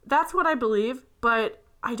That's what I believe, but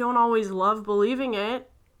I don't always love believing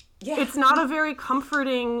it. Yeah. It's not a very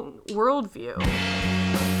comforting worldview.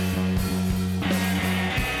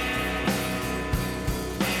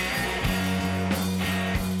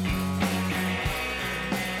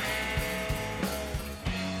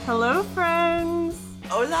 Hello, friends.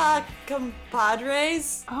 Hola,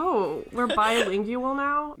 compadres. Oh, we're bilingual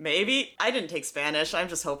now? Maybe. I didn't take Spanish. I'm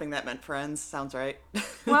just hoping that meant friends. Sounds right.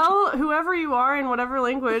 Well, whoever you are in whatever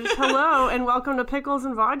language, hello and welcome to Pickles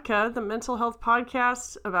and Vodka, the mental health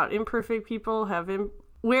podcast about imperfect people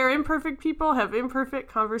where imperfect people have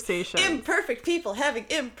imperfect conversations. Imperfect people having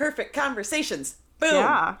imperfect conversations. Boom.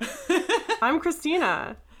 Yeah. I'm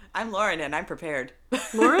Christina. I'm Lauren, and I'm prepared.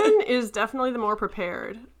 Lauren is definitely the more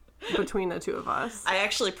prepared between the two of us. I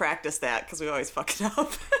actually practice that because we always fuck it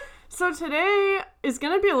up. So today is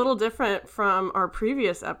going to be a little different from our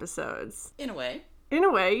previous episodes. In a way. In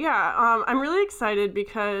a way, yeah. I'm really excited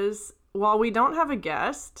because while we don't have a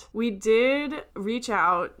guest, we did reach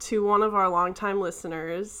out to one of our longtime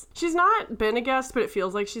listeners. She's not been a guest, but it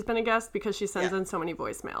feels like she's been a guest because she sends in so many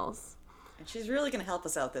voicemails. And she's really going to help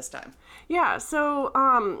us out this time. Yeah,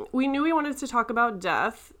 so we knew we wanted to talk about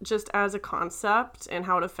death just as a concept and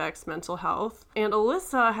how it affects mental health. And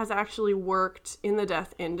Alyssa has actually worked in the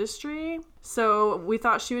death industry. So we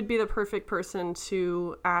thought she would be the perfect person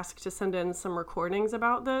to ask to send in some recordings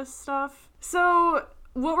about this stuff. So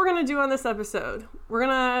what we're going to do on this episode, we're going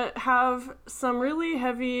to have some really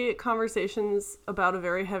heavy conversations about a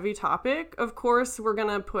very heavy topic. Of course, we're going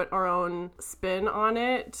to put our own spin on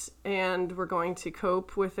it, and we're going to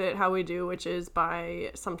cope with it how we do, which is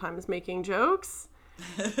by sometimes making jokes.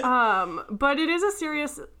 But it is a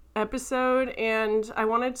serious episode, and I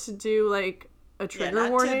wanted to do like a trigger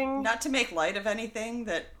warning. Not to make light of anything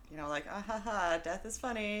that, like, death is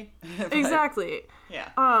funny. But, exactly. Yeah.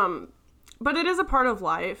 But it is a part of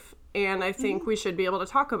life, and I think we should be able to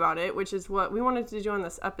talk about it, which is what we wanted to do on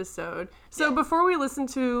this episode. So before we listen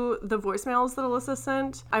to the voicemails that Alyssa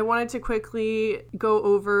sent, I wanted to quickly go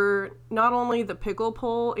over not only the pickle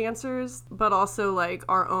poll answers, but also like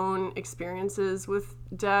our own experiences with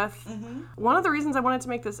death. One of the reasons I wanted to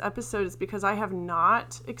make this episode is because I have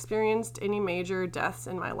not experienced any major deaths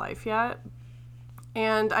in my life yet.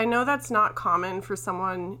 And I know that's not common for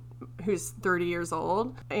someone who's 30 years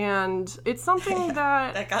old. And it's something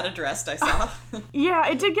that got addressed, I saw. Yeah,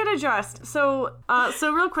 it did get addressed. So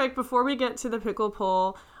real quick, before we get to the pickle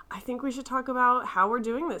poll, I think we should talk about how we're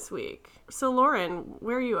doing this week. So Lauren,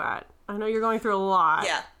 where are you at? I know you're going through a lot.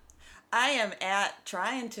 Yeah. I am at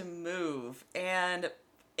trying to move, and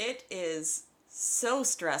it is so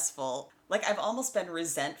stressful. Like, I've almost been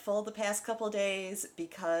resentful the past couple of days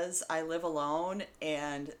because I live alone,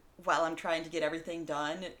 and while I'm trying to get everything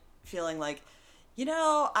done, feeling like,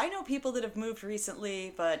 I know people that have moved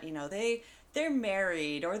recently, but, they're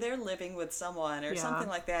married or they're living with someone or something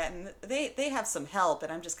like that, and they have some help,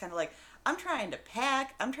 and I'm just kind of like, I'm trying to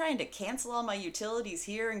pack, I'm trying to cancel all my utilities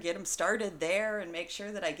here and get them started there and make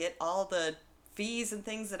sure that I get all the fees and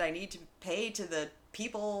things that I need to pay to the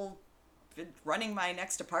people running my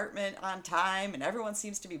next apartment on time, and everyone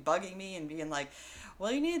seems to be bugging me and being like, well,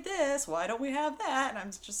 you need this, why don't we have that? And I'm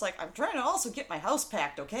just like, I'm trying to also get my house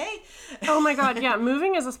packed, okay? Oh my god, yeah,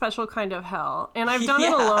 moving is a special kind of hell. And I've done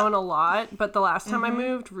it alone a lot, but the last time I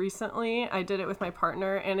moved recently, I did it with my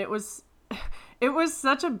partner, and it was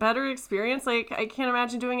such a better experience. Like, I can't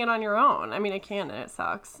imagine doing it on your own. I mean, I can, and it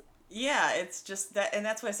sucks. Yeah, it's just that, and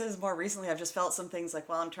that's why I said more recently, I've just felt some things like,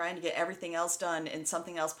 well, I'm trying to get everything else done, and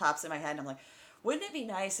something else pops in my head, and I'm like, wouldn't it be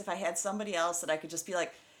nice if I had somebody else that I could just be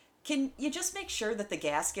like, can you just make sure that the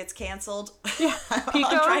gas gets canceled? Yeah,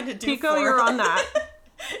 Pico, you're on that.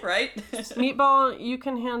 Right? Meatball, you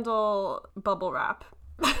can handle bubble wrap.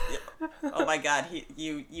 Oh my god,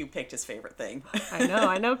 you picked his favorite thing.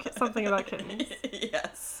 I know something about kittens.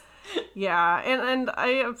 Yes. Yeah, and I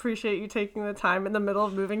appreciate you taking the time in the middle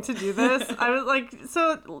of moving to do this. I was like,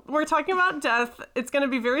 so we're talking about death. It's going to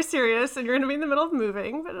be very serious, and you're going to be in the middle of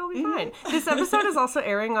moving, but it'll be fine. This episode is also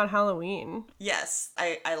airing on Halloween. Yes,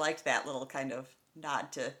 I liked that little kind of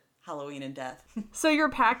nod to Halloween and death. So you're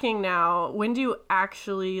packing now. When do you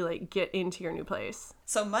actually get into your new place?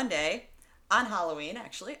 So Monday, on Halloween,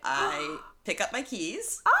 actually, I pick up my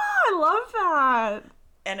keys. Oh, I love that.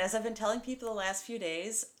 And as I've been telling people the last few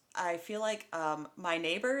days, I feel like my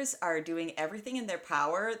neighbors are doing everything in their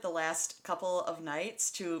power the last couple of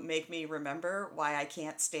nights to make me remember why I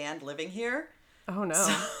can't stand living here. Oh, no.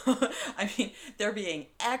 So, I mean, they're being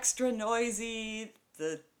extra noisy.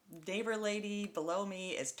 The neighbor lady below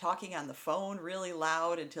me is talking on the phone really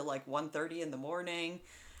loud until 1:30 in the morning.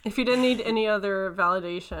 If you didn't need any other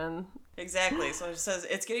validation. Exactly. So it says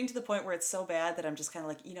it's getting to the point where it's so bad that I'm just kind of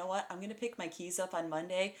like, you know what? I'm going to pick my keys up on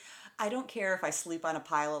Monday. I don't care if I sleep on a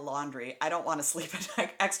pile of laundry. I don't want to sleep an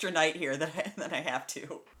extra night here that I have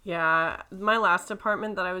to. Yeah, my last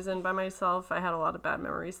apartment that I was in by myself, I had a lot of bad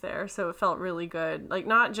memories there, so it felt really good. Like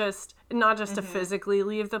not just to physically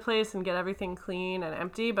leave the place and get everything clean and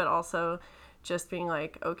empty, but also just being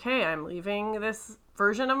like, okay, I'm leaving this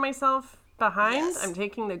version of myself behind. Yes. I'm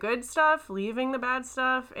taking the good stuff, leaving the bad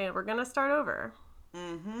stuff, and we're gonna start over.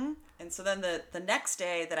 Mm-hmm. And so then the next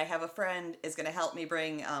day that I have a friend is going to help me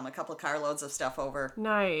bring a couple of carloads of stuff over.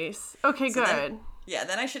 Nice. Okay, So good.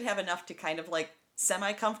 then I should have enough to kind of like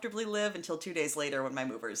semi-comfortably live until 2 days later when my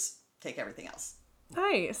movers take everything else.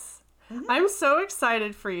 Nice. I'm so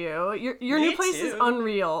excited for you. Your Me new place is too.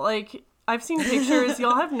 unreal. Like I've seen pictures.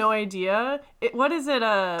 Y'all have no idea. What is it?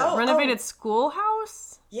 A renovated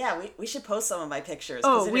schoolhouse? Yeah, we should post some of my pictures.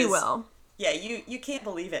 Oh, we will. Yeah, you can't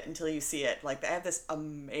believe it until you see it. Like, I have this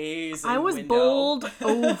amazing I was window. bowled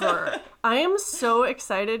over. I am so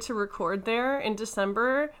excited to record there in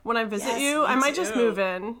December when I visit Yes, you. me I might just too. move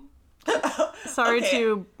in. Sorry Okay.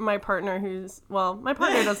 to my partner my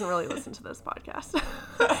partner doesn't really listen to this podcast.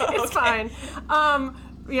 It's fine.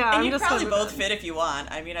 Yeah, And I'm you'd just probably gonna move both in. fit if you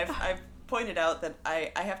want. I mean, I've pointed out that I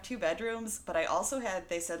have 2 bedrooms, but I also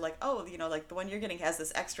they said like, oh, you know, like the one you're getting has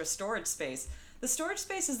this extra storage space. The storage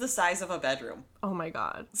space is the size of a bedroom. Oh my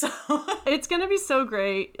god. So It's gonna be so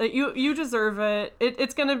great. Like, you deserve it.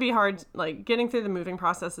 It's gonna be hard. Like getting through the moving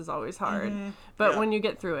process is always hard, but Yeah. when you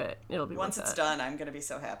get through it, it'll be once worth it's it. done, I'm gonna be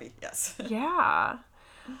so happy. Yes. Yeah.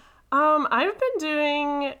 I've been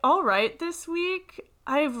doing all right this week.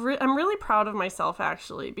 I'm really proud of myself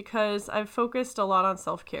actually because I've focused a lot on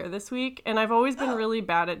self-care this week, and I've always been really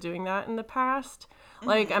bad at doing that in the past.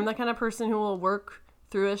 Like I'm the kind of person who will work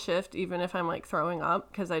through a shift even if I'm like throwing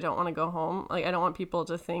up because I don't want to go home. Like I don't want people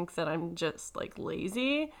to think that I'm just like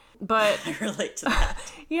lazy. But I relate to that.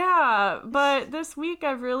 yeah, but this week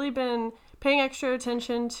I've really been paying extra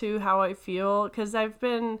attention to how I feel because I've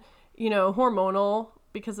been, hormonal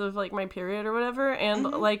because of like my period or whatever. And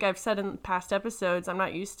like I've said in past episodes, I'm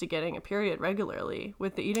not used to getting a period regularly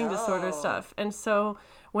with the eating disorder Oh. stuff. And so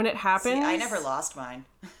when it happens, See, I never lost mine,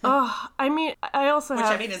 I mean, I also which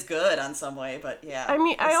have, I mean is good on some way, but yeah. I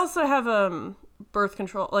mean, I also have birth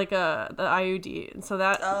control, like the IUD, and so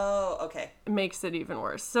that Oh, okay. makes it even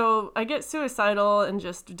worse. So I get suicidal and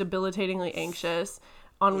just debilitatingly anxious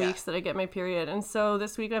on Yeah. weeks that I get my period. And so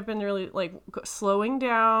this week I've been really like slowing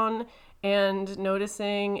down and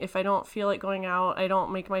noticing if I don't feel like going out, I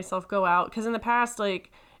don't make myself go out. Because in the past,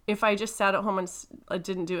 like if I just sat at home and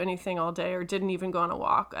didn't do anything all day or didn't even go on a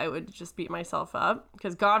walk, I would just beat myself up.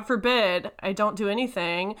 Because God forbid I don't do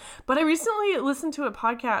anything. But I recently listened to a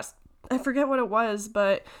podcast. I forget what it was,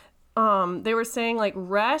 but they were saying like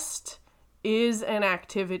rest is an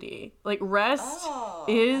activity. Like rest Oh,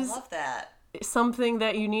 is I love that. something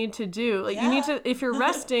that you need to do. Like you need Yeah. to, if you're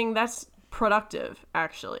resting, that's productive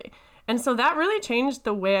actually. And so that really changed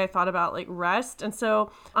the way I thought about like rest. And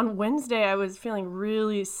so on Wednesday, I was feeling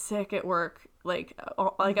really sick at work. Like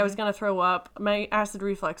I was going to throw up. My acid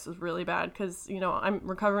reflux was really bad because, I'm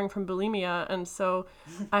recovering from bulimia. And so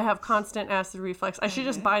I have constant acid reflux. I should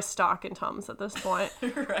just buy stock in Tums at this point.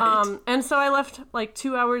 Right. And so I left like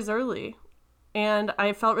 2 hours early and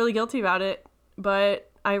I felt really guilty about it,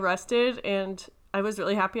 but I rested and I was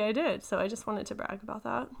really happy I did. So I just wanted to brag about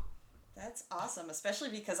that. That's awesome, especially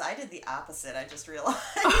because I did the opposite. I just realized.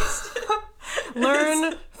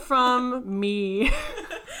 Learn from me.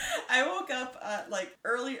 I woke up like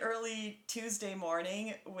early Tuesday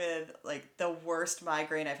morning with like the worst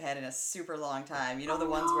migraine I've had in a super long time. You know, the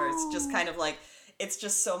ones where it's just kind of like, it's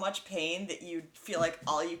just so much pain that you feel like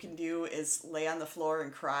all you can do is lay on the floor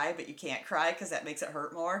and cry, but you can't cry because that makes it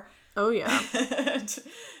hurt more. Oh, yeah.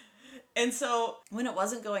 And so when it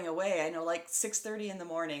wasn't going away, I know like 6:30 in the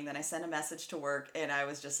morning, then I sent a message to work and I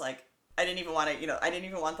was just like, I didn't even want to, I didn't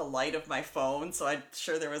even want the light of my phone. So I'm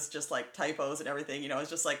sure there was just like typos and everything, it was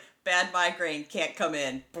just like bad migraine, can't come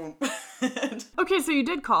in. Boom. Okay, so you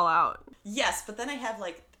did call out. Yes, but then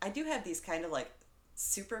I do have these kind of like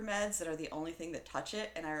super meds that are the only thing that touch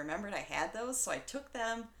it. And I remembered I had those. So I took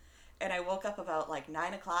them and I woke up about like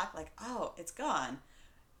 9 o'clock, like, oh, it's gone.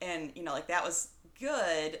 And, like that was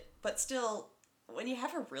good, but still, when you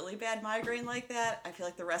have a really bad migraine like that, I feel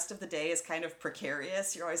like the rest of the day is kind of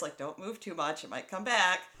precarious. You're always like, don't move too much, it might come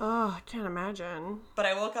back. Oh, I can't imagine. But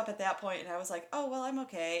I woke up at that point and I was like, oh, well, I'm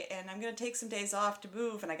okay, and I'm going to take some days off to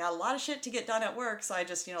move, and I got a lot of shit to get done at work, so I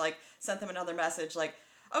just, sent them another message like,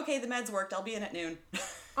 okay, the meds worked, I'll be in at noon.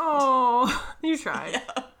 Oh, you tried.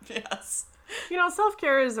 Yeah, yes.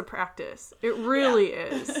 Self-care is a practice. It really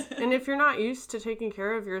is. And if you're not used to taking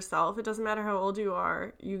care of yourself, it doesn't matter how old you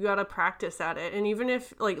are, you gotta practice at it. And even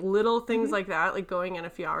if like little things like that, like going in a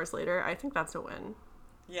few hours later, I think that's a win.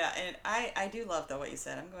 Yeah, and I do love, though, what you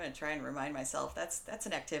said. I'm going to try and remind myself that's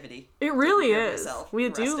an activity. It really is. We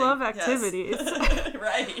do love activities. Yes.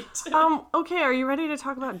 Right. Okay, are you ready to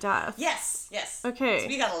talk about death? Yes. Okay.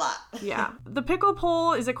 We got a lot. Yeah. The pickle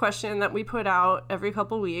poll is a question that we put out every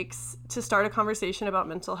couple weeks to start a conversation about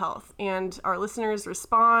mental health. And our listeners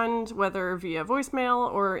respond, whether via voicemail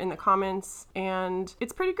or in the comments, and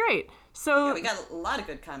it's pretty great. So yeah, we got a lot of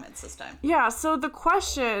good comments this time. Yeah, so the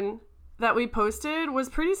question that we posted was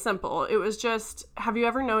pretty simple. It was just, have you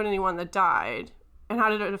ever known anyone that died? And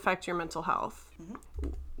how did it affect your mental health? Mm-hmm.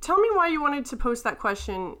 Tell me why you wanted to post that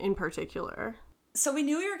question in particular. So we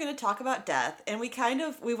knew we were going to talk about death, and we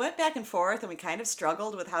went back and forth, and we kind of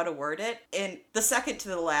struggled with how to word it. And the second to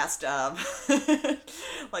the last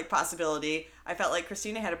possibility, I felt like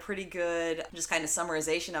Christina had a pretty good just kind of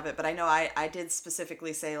summarization of it. But I know I did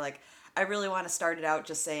specifically say, like, I really want to start it out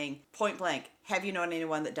just saying, point blank, have you known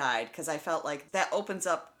anyone that died? Because I felt like that opens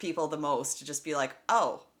up people the most to just be like,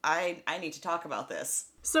 oh, I need to talk about this.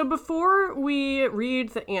 So before we read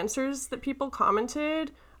the answers that people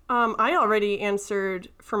commented, I already answered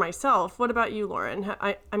for myself. What about you, Lauren?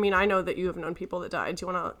 I know that you have known people that died. Do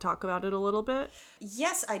you want to talk about it a little bit?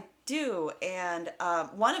 Yes, I do. And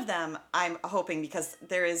one of them, I'm hoping, because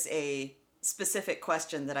there is a specific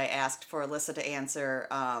question that I asked for Alyssa to answer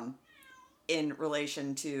in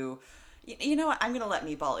relation to, you know what, I'm going to let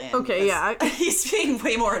Meatball in. Okay, yeah. He's being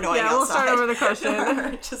way more annoying outside. Yeah, we'll start over the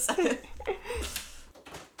question. Just come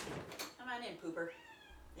on in, Pooper.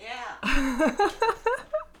 Yeah.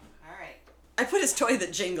 All right. I put his toy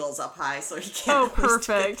that jingles up high so he can't. Oh,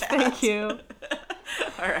 perfect. Thank you.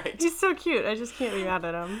 All right. He's so cute. I just can't be mad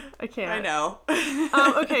at him. I can't. I know.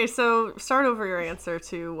 Okay, so start over your answer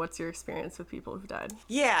to what's your experience with people who've died.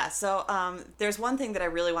 Yeah, so there's one thing that I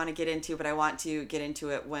really want to get into, but I want to get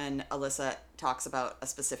into it when Alyssa talks about a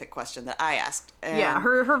specific question that I asked. And yeah,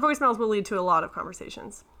 her voicemails will lead to a lot of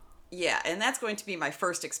conversations. Yeah, and that's going to be my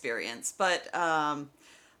first experience. But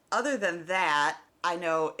other than that, I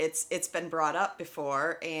know it's been brought up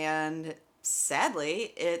before, and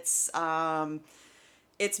sadly, it's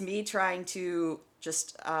me trying to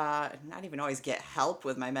just not even always get help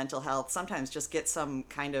with my mental health. Sometimes just get some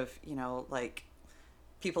kind of, like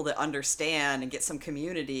people that understand and get some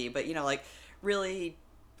community, but, like really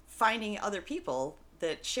finding other people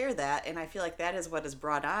that share that. And I feel like that is what has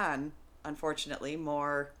brought on, unfortunately,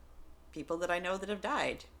 more people that I know that have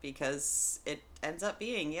died, because it ends up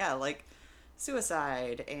being, like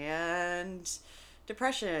suicide and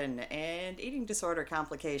depression and eating disorder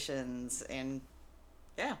complications and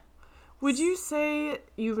yeah. Would you say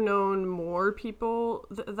you've known more people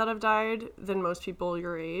that have died than most people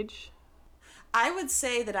your age? I would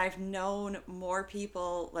say that I've known more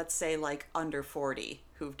people, let's say like under 40,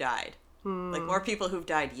 who've died. Like more people who've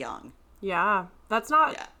died young. Yeah, that's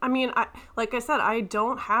not, yeah. I mean, like I said, I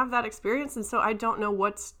don't have that experience, and so I don't know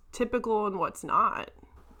what's typical and what's not.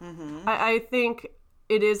 Mm-hmm. I think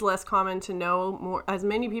it is less common to know as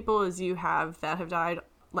many people as you have that have died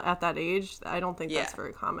at that age. I don't think that's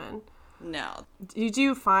very common. No. Did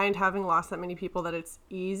you find, having lost that many people, that it's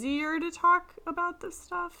easier to talk about this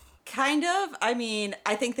stuff? Kind of. I mean,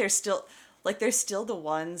 I think there's still the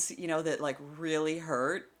ones, that like really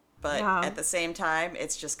hurt. But at the same time,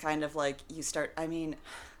 it's just kind of like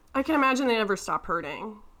I can imagine they never stop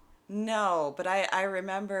hurting. No, but I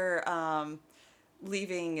remember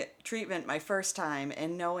leaving treatment my first time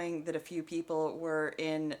and knowing that a few people were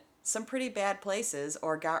in some pretty bad places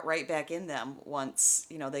or got right back in them once,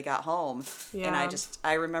 they got home. Yeah. And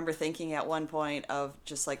I remember thinking at one point of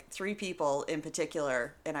just like 3 people in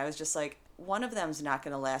particular, and I was just like, one of them's not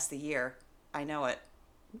going to last the year. I know it.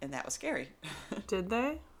 And that was scary. Did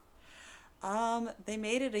they? They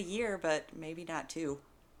made it a year, but maybe not 2.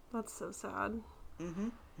 That's so sad. Mm-hmm.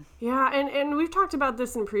 Yeah, and we've talked about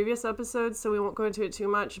this in previous episodes, so we won't go into it too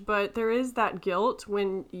much, but there is that guilt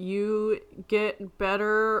when you get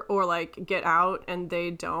better or like get out and they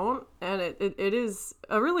don't, and it is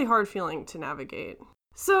a really hard feeling to navigate.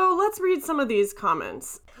 So let's read some of these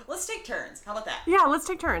comments. Let's take turns. How about that? Yeah, let's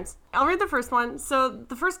take turns. I'll read the first one. So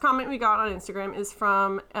the first comment we got on Instagram is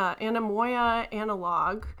from Anamoya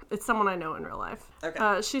Analog. It's someone I know in real life.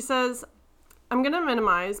 Okay. She says, I'm going to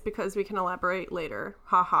minimize because we can elaborate later.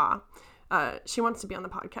 Ha ha. She wants to be on the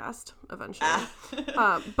podcast eventually.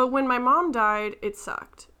 But when my mom died, it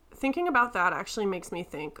sucked. Thinking about that actually makes me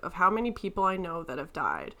think of how many people I know that have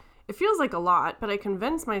died. It feels like a lot, but I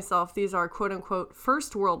convince myself these are quote-unquote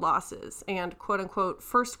first world losses and quote-unquote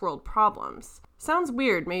first world problems. Sounds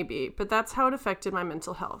weird, maybe, but that's how it affected my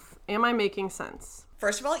mental health. Am I making sense?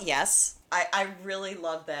 First of all, yes. I really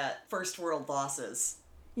love that first world losses.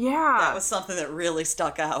 Yeah. That was something that really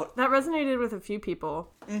stuck out. That resonated with a few people.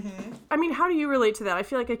 Mm-hmm. I mean, how do you relate to that? I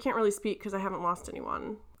feel like I can't really speak because I haven't lost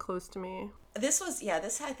anyone close to me. This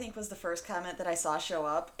I think was the first comment that I saw show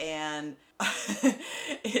up, and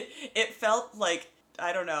it felt like,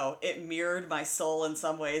 I don't know, it mirrored my soul in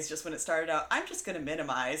some ways just when it started out. I'm just going to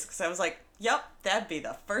minimize, because I was like, yep, that'd be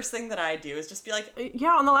the first thing that I do, is just be like...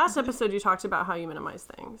 Yeah, on the last episode you talked about how you minimize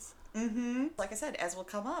things. Mm-hmm. Like I said, as will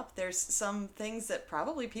come up, there's some things that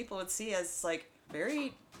probably people would see as, like,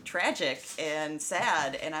 very tragic and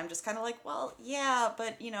sad, and I'm just kind of like, well, yeah,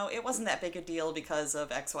 but, you know, it wasn't that big a deal because of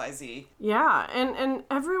XYZ. Yeah, and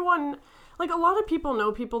everyone... Like, a lot of people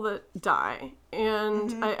know people that die,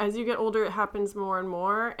 and as you get older, it happens more and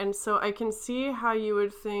more, and so I can see how you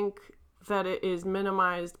would think that it is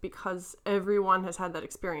minimized because everyone has had that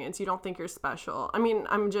experience. You don't think you're special. I mean,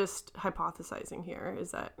 I'm just hypothesizing here. Is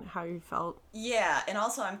that how you felt? Yeah, and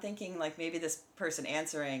also I'm thinking, like, maybe this person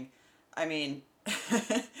answering, I mean,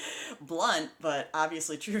 blunt, but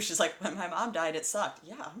obviously true. She's like, when my mom died, it sucked.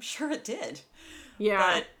 Yeah, I'm sure it did.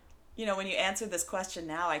 Yeah. But, you know, when you answer this question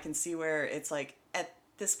now, I can see where it's like, at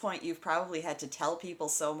this point, you've probably had to tell people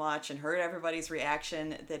so much and heard everybody's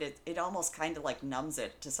reaction that it almost kind of, like, numbs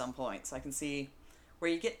it to some point. So I can see where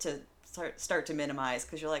you get to start to minimize,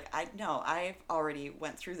 because you're like, I've already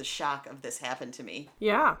went through the shock of this happened to me.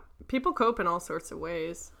 Yeah. People cope in all sorts of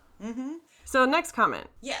ways. Mm-hmm. So next comment.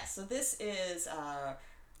 Yeah, so this is...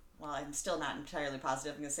 well, I'm still not entirely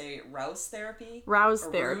positive. I'm going to say rouse therapy. Rouse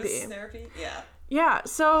or therapy. Ruse therapy, yeah. Yeah,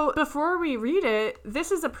 so before we read it,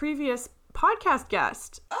 this is a previous podcast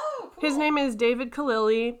guest. Oh, cool. His name is David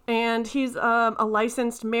Kalili, and he's a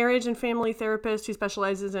licensed marriage and family therapist who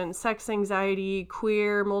specializes in sex anxiety,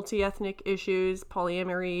 queer, multi-ethnic issues,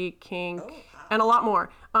 polyamory, kink, and a lot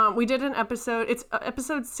more. We did an episode, it's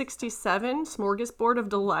episode 67, Smorgasbord of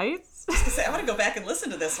Delights. I want to go back and listen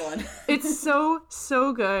to this one. It's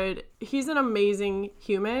so good. He's an amazing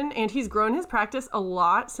human, and he's grown his practice a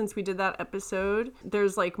lot since we did that episode.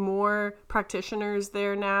 There's, like, more practitioners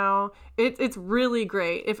there now. It's really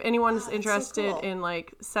great. If anyone's interested so cool. in,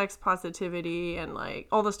 like, sex positivity and, like,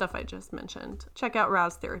 all the stuff I just mentioned, check out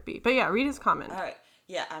Rouse Therapy. But yeah, read his comment. All right.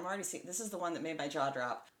 Yeah, I'm already seeing. This is the one that made my jaw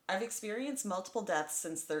drop. I've experienced multiple deaths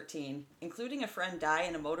since 13, including a friend die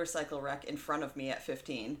in a motorcycle wreck in front of me at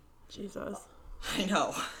 15. Jesus. I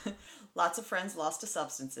know. Lots of friends lost to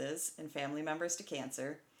substances and family members to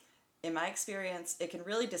cancer. In my experience, it can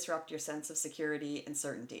really disrupt your sense of security and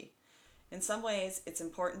certainty. In some ways, it's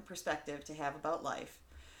important perspective to have about life.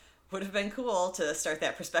 Would have been cool to start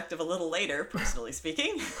that perspective a little later, personally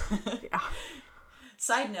speaking. Yeah.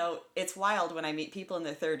 Side note, it's wild when I meet people in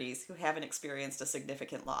their 30s who haven't experienced a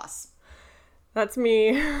significant loss. That's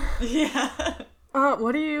me. Yeah.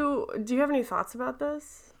 Do you have any thoughts about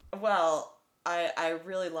this? Well, I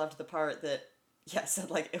really loved the part that, said,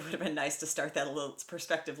 like, it would have been nice to start that a little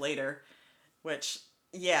perspective later, which,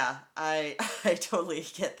 yeah, I totally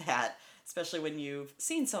get that, especially when you've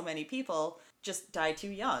seen so many people just die too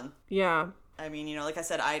young. Yeah. I mean, you know, like I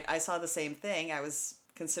said, I saw the same thing. I was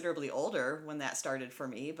considerably older when that started for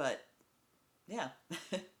me, but yeah.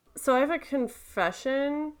 So I have a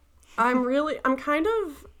confession. I'm kind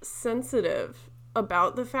of sensitive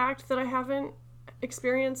about the fact that I haven't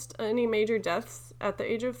experienced any major deaths at the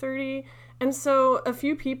age of 30. And so a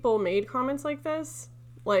few people made comments like this.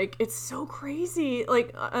 Like, it's so crazy.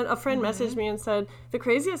 Like, a friend messaged me and said, the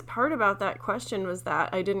craziest part about that question was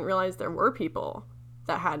that I didn't realize there were people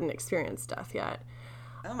that hadn't experienced death yet.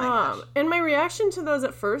 Oh my gosh. And my reaction to those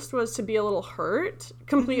at first was to be a little hurt,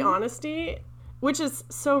 complete honesty, which is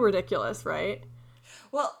so ridiculous, right?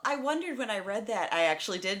 Well, I wondered when I read that, I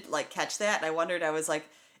actually did, like, catch that, and I wondered, I was like,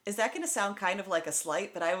 is that going to sound kind of like a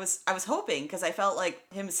slight? But I was hoping, because I felt like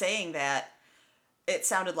him saying that, it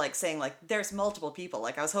sounded like saying, like, there's multiple people.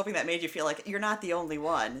 Like, I was hoping that made you feel like you're not the only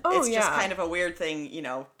one. Oh, it's just yeah. kind of a weird thing, you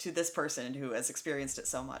know, to this person who has experienced it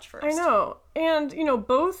so much first. I know. And, you know,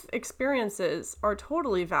 both experiences are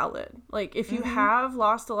totally valid. Like, if you have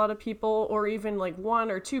lost a lot of people, or even, like,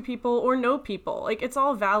 one or two people, or no people, like, it's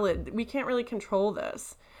all valid. We can't really control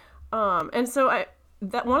this. And so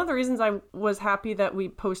that one of the reasons I was happy that we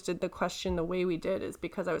posted the question the way we did is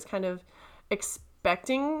because I was kind of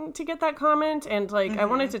expecting to get that comment, and, like, I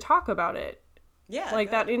wanted to talk about it. Yeah. Like,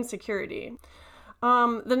 good. that insecurity.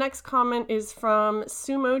 The next comment is from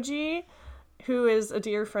Sumoji, who is a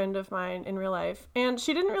dear friend of mine in real life. And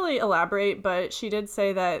she didn't really elaborate, but she did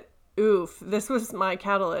say that oof, this was my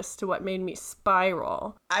catalyst to what made me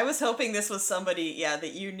spiral. I was hoping this was somebody,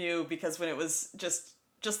 that you knew, because when it was just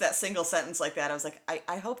that single sentence like that, I was like,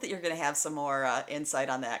 I hope that you're going to have some more insight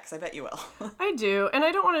on that, because I bet you will. I do. And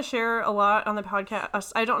I don't want to share a lot on the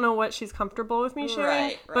podcast. I don't know what she's comfortable with me sharing.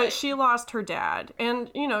 Right. But she lost her dad.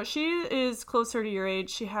 And, she is closer to your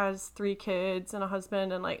age. She has 3 kids and a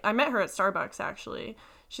husband. And, I met her at Starbucks, actually.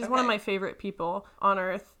 She's one of my favorite people on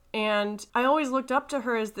earth. And I always looked up to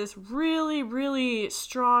her as this really, really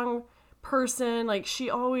strong person.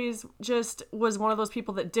 She always just was one of those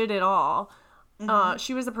people that did it all.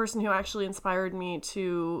 She was the person who actually inspired me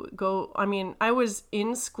to go. I mean, I was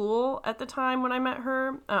in school at the time when I met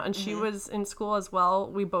her, and she was in school as well.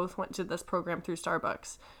 We both went to this program through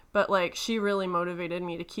Starbucks, but she really motivated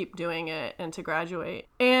me to keep doing it and to graduate.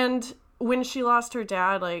 And when she lost her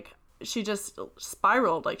dad, she just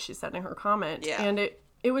spiraled, like she said in her comment. Yeah. And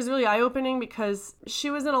it was really eye-opening because she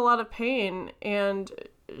was in a lot of pain and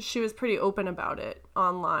she was pretty open about it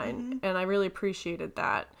online. And I really appreciated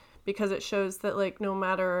that. Because it shows that, no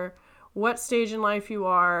matter what stage in life you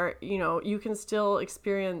are, you can still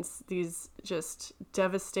experience these just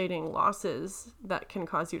devastating losses that can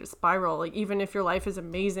cause you to spiral. Even if your life is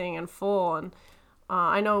amazing and full. And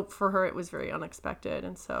I know for her it was very unexpected.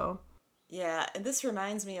 And so... Yeah, and this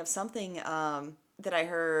reminds me of something that I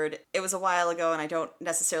heard. It was a while ago, and I don't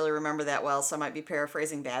necessarily remember that well, so I might be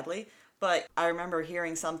paraphrasing badly. But I remember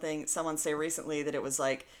hearing someone say recently that it was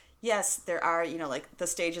yes, there are, the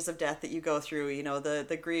stages of death that you go through,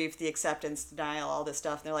 the grief, the acceptance, denial, all this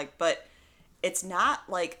stuff. And they're but it's not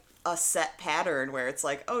a set pattern where it's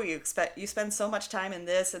you spend so much time in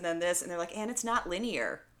this and then this. And they're and it's not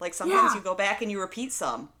linear. Sometimes you go back and you repeat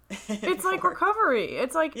some. It's like recovery.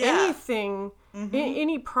 It's anything,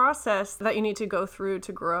 any process that you need to go through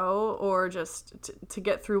to grow or just to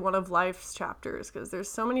get through one of life's chapters. Because there's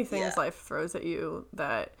so many things life throws at you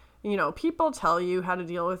that... people tell you how to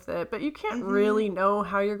deal with it, but you can't really know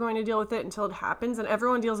how you're going to deal with it until it happens, and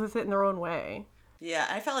everyone deals with it in their own way. Yeah,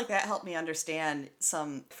 I felt like that helped me understand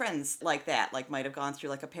some friends like that, might have gone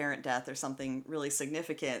through a parent death or something really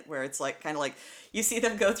significant, where it's kind of you see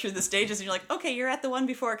them go through the stages and you're okay, you're at the one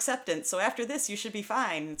before acceptance, so after this you should be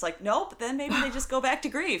fine. And it's nope, then maybe they just go back to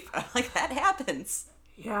grief. That happens.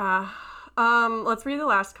 Yeah. Let's read the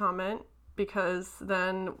last comment, because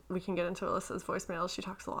then we can get into Alyssa's voicemail. She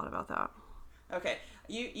talks a lot about that. Okay.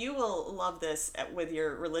 You will love this with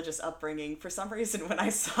your religious upbringing. For some reason, when I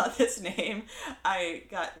saw this name, I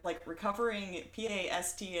got recovering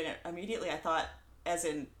P-A-S-T, and immediately I thought as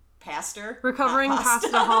in pastor. Recovering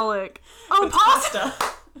pastaholic. Oh, pasta!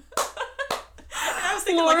 And I was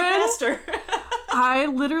thinking Lauren, a pastor. I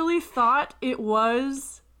literally thought it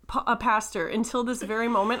was a pastor until this very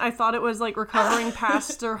moment. I thought it was recovering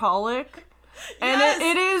pastorholic. And yes.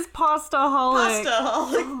 it is pastaholic. Pastaholic.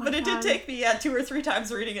 Oh but it did take me 2 or 3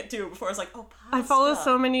 times reading it too before I was oh, pasta. I follow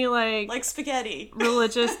so many like spaghetti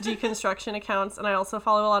religious deconstruction accounts, and I also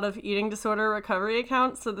follow a lot of eating disorder recovery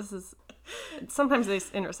accounts, so this is sometimes they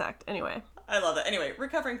intersect. Anyway. I love it. Anyway,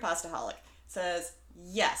 recovering pastaholic says,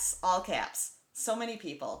 yes, all caps. So many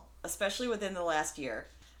people, especially within the last year.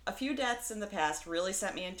 A few deaths in the past really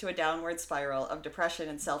sent me into a downward spiral of depression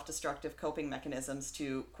and self-destructive coping mechanisms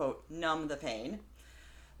to, quote, numb the pain.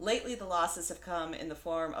 Lately, the losses have come in the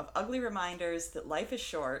form of ugly reminders that life is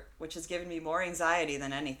short, which has given me more anxiety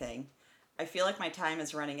than anything. I feel like my time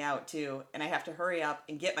is running out, too, and I have to hurry up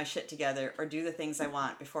and get my shit together or do the things I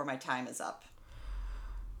want before my time is up.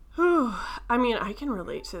 Whew. I mean, I can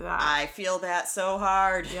relate to that. I feel that so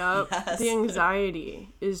hard. Yep. Yes. The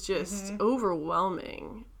anxiety is just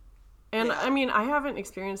overwhelming. And I mean, I haven't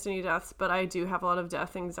experienced any deaths, but I do have a lot of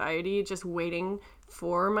death anxiety just waiting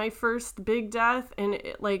for my first big death. And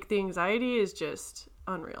the anxiety is just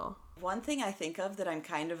unreal. One thing I think of that I'm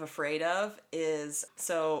kind of afraid of is,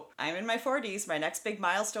 so I'm in my 40s, my next big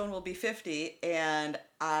milestone will be 50, and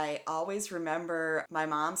I always remember my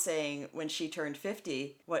mom saying when she turned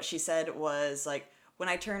 50, what she said was when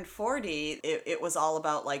I turned 40, it was all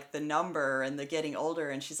about the number and the getting older,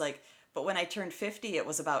 and she's but when I turned 50, it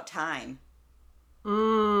was about time.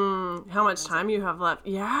 How much time you have left.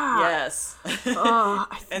 Yeah. Yes. Oh,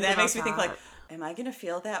 and that makes me think am I going to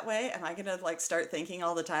feel that way? Am I going to start thinking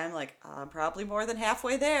all the time I'm probably more than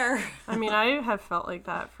halfway there? I mean, I have felt like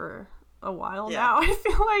that for a while now. I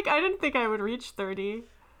feel I didn't think I would reach 30.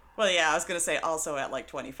 Well, yeah, I was going to say also at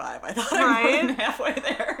 25. I thought I'm more than halfway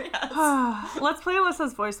there. Yes. Let's play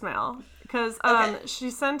Alyssa's voicemail. Because she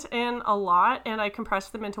sent in a lot, and I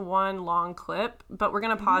compressed them into one long clip, but we're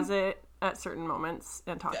going to pause it at certain moments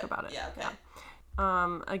and talk about it. Yeah, okay.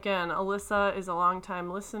 Again, Alyssa is a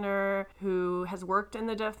longtime listener who has worked in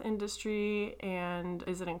the death industry and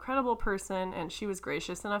is an incredible person, and she was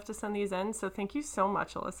gracious enough to send these in. So thank you so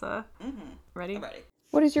much, Alyssa. Mm-hmm. Ready? I'm ready.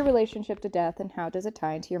 What is your relationship to death and how does it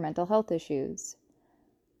tie into your mental health issues?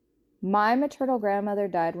 My maternal grandmother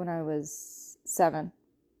died when I was 7.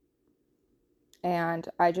 And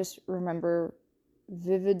I just remember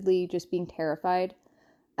vividly just being terrified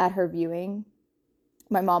at her viewing.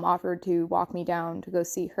 My mom offered to walk me down to go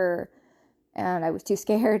see her, and I was too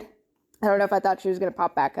scared. I don't know if I thought she was going to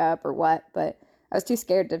pop back up or what, but I was too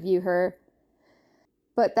scared to view her.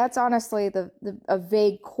 But that's honestly a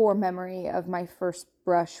vague core memory of my first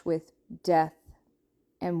brush with death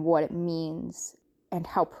and what it means and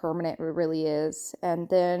how permanent it really is. And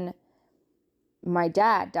then my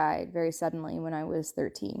dad died very suddenly when I was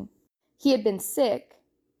 13. He had been sick.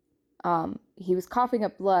 He was coughing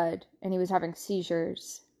up blood and he was having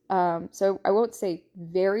seizures. So I won't say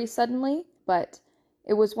very suddenly, but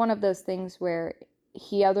it was one of those things where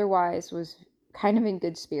he otherwise was kind of in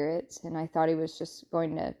good spirits, and I thought he was just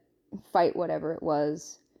going to fight whatever it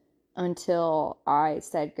was until I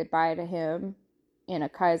said goodbye to him in a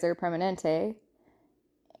Kaiser Permanente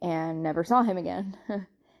and never saw him again.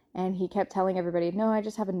 And he kept telling everybody, no, I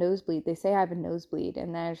just have a nosebleed. They say I have a nosebleed.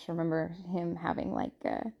 And then I just remember him having like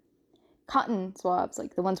cotton swabs,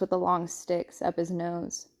 like the ones with the long sticks up his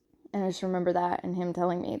nose. And I just remember that and him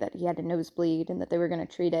telling me that he had a nosebleed and that they were going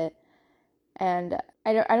to treat it. And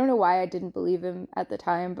I don't know why I didn't believe him at the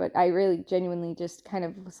time, but I really genuinely just kind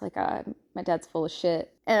of was like, my dad's full of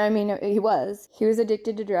shit. And I mean, he was. He was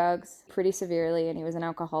addicted to drugs pretty severely, and he was an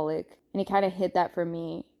alcoholic. And he kind of hid that from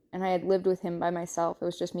me. And I had lived with him by myself. It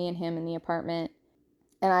was just me and him in the apartment.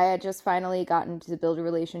 And I had just finally gotten to build a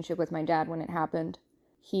relationship with my dad when it happened.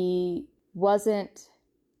 He wasn't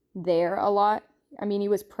there a lot. I mean, he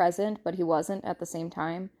was present, but he wasn't at the same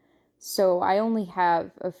time. So I only have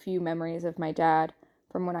a few memories of my dad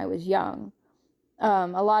from when I was young. A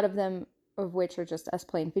lot of them of which are just us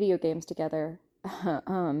playing video games together.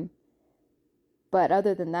 But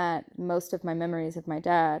other than that, most of my memories of my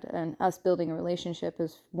dad and us building a relationship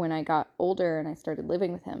is when I got older and I started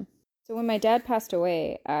living with him. So when my dad passed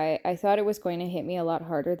away, I thought it was going to hit me a lot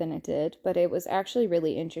harder than it did, but it was actually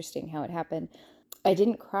really interesting how it happened. I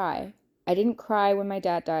didn't cry. I didn't cry when my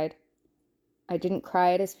dad died. I didn't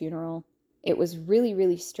cry at his funeral. It was really,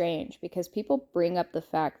 really strange because people bring up the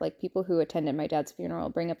fact, like people who attended my dad's funeral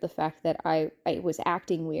bring up the fact that I was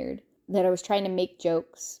acting weird, that I was trying to make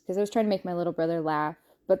jokes because I was trying to make my little brother laugh,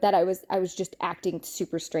 but that I was just acting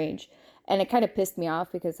super strange. And it kind of pissed me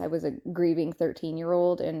off because I was a grieving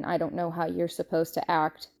 13-year-old and I don't know how you're supposed to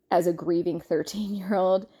act as a grieving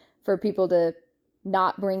 13-year-old for people to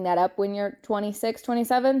not bring that up when you're 26,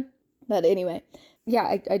 27. But anyway,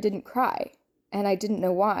 yeah, I didn't cry. And I didn't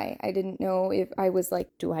know why. I didn't know if I was like,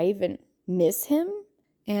 do I even miss him?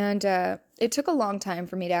 And it took a long time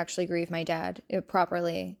for me to actually grieve my dad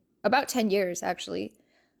properly. About 10 years, actually.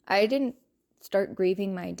 I didn't start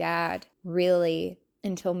grieving my dad really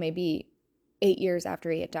until maybe 8 years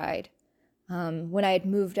after he had died. When I had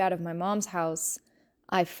moved out of my mom's house,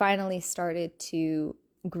 I finally started to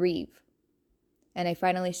grieve. And I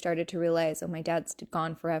finally started to realize, oh, my dad's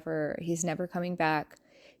gone forever. He's never coming back.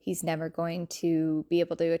 He's never going to be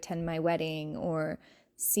able to attend my wedding or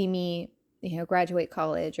see me, graduate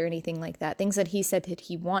college or anything like that. Things that he said that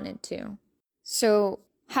he wanted to. So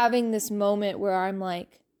having this moment where I'm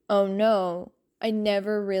like, oh no, I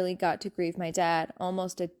never really got to grieve my dad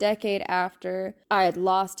almost a decade after I had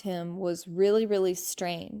lost him was really, really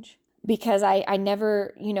strange. Because I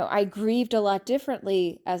never, I grieved a lot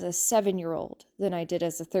differently as a 7-year-old than I did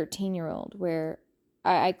as a 13-year-old, where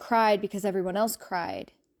I cried because everyone else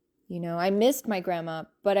cried. I missed my grandma,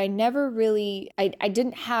 but I never really, I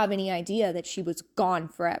didn't have any idea that she was gone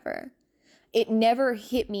forever. It never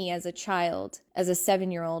hit me as a child, as a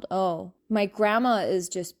 7-year-old, oh, my grandma is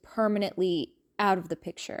just permanently out of the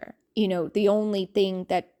picture. The only thing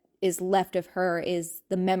that is left of her is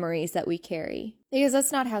the memories that we carry. Because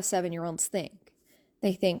that's not how 7-year-olds think.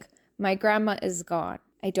 They think, my grandma is gone.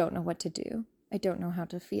 I don't know what to do. I don't know how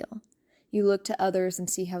to feel. You look to others and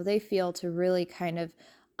see how they feel to really kind of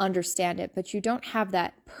understand it, but you don't have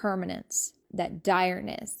that permanence, that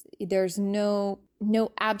direness. There's no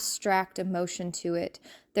abstract emotion to it.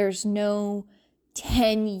 There's no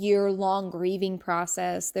 10-year-long grieving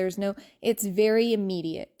process. It's very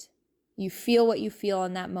immediate. You feel what you feel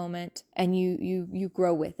in that moment and you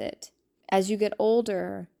grow with it. As you get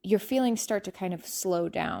older, your feelings start to kind of slow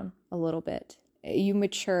down a little bit. you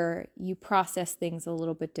mature, you process things a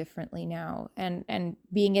little bit differently now. And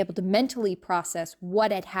being able to mentally process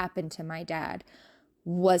what had happened to my dad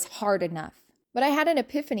was hard enough. But I had an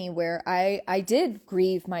epiphany where I did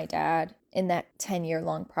grieve my dad in that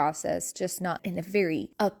 10-year-long process, just not in a very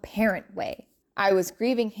apparent way. I was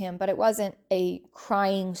grieving him, but it wasn't a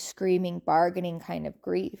crying, screaming, bargaining kind of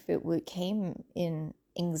grief. It came in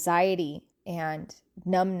anxiety and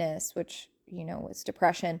numbness, which, was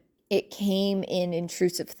depression. It came in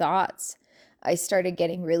intrusive thoughts. I started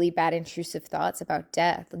getting really bad intrusive thoughts about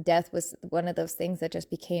death. Death was one of those things that just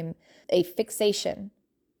became a fixation.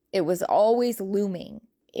 It was always looming.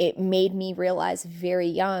 It made me realize very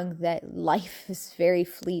young that life is very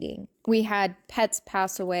fleeting. We had pets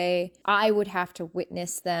pass away. I would have to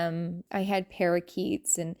witness them. I had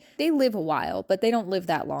parakeets, and they live a while, but they don't live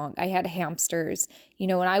that long. I had hamsters,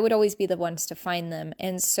 and I would always be the ones to find them.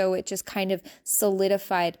 And so it just kind of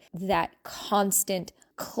solidified that constant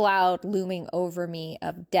cloud looming over me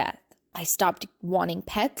of death. I stopped wanting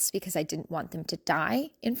pets because I didn't want them to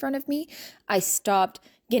die in front of me. I stopped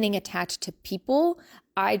getting attached to people.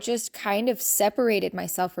 I just kind of separated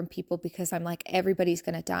myself from people because I'm like, everybody's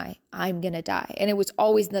going to die. I'm going to die. And it was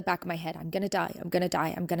always in the back of my head. I'm going to die. I'm going to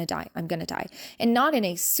die. I'm going to die. I'm going to die. And not in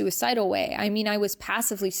a suicidal way. I mean, I was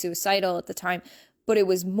passively suicidal at the time, but it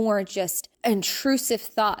was more just intrusive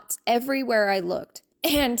thoughts everywhere I looked.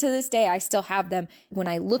 And to this day, I still have them when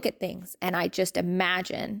I look at things and I just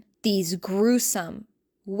imagine these gruesome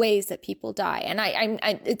ways that people die. And I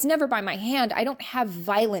it's never by my hand. I don't have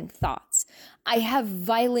violent thoughts. I have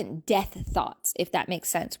violent death thoughts, if that makes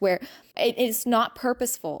sense, where it's not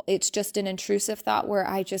purposeful. It's just an intrusive thought where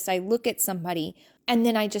I look at somebody and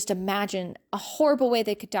then I just imagine a horrible way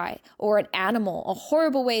they could die, or an animal, a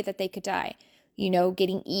horrible way that they could die,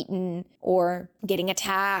 getting eaten or getting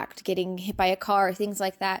attacked, getting hit by a car, things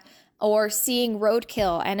like that, or seeing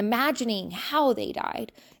roadkill and imagining how they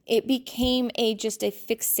died. It became just a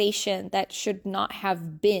fixation that should not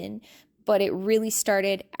have been, but it really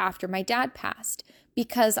started after my dad passed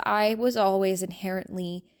because I was always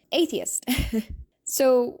inherently atheist.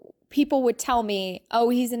 So people would tell me, oh,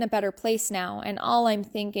 he's in a better place now. And all I'm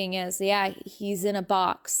thinking is, yeah, he's in a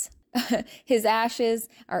box. His ashes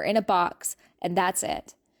are in a box, and that's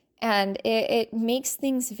it. And it makes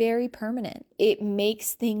things very permanent. It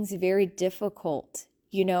makes things very difficult,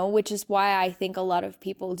 which is why I think a lot of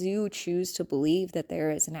people do choose to believe that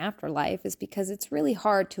there is an afterlife, is because it's really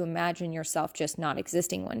hard to imagine yourself just not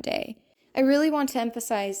existing one day. I really want to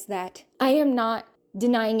emphasize that I am not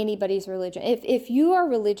denying anybody's religion. If you are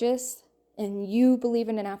religious and you believe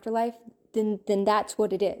in an afterlife, then that's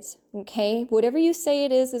what it is, okay? Whatever you say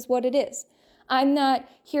it is what it is. I'm not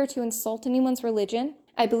here to insult anyone's religion.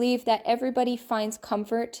 I believe that everybody finds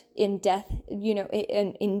comfort in death,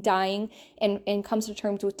 in dying, and comes to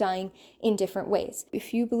terms with dying in different ways.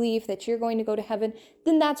 If you believe that you're going to go to heaven,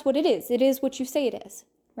 then that's what it is. It is what you say it is,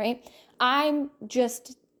 right? I'm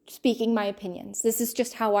just speaking my opinions. This is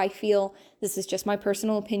just how I feel. This is just my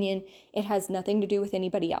personal opinion. It has nothing to do with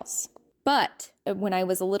anybody else. But when I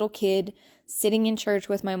was a little kid sitting in church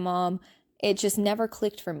with my mom, it just never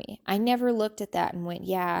clicked for me. I never looked at that and went,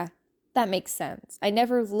 yeah, that makes sense. I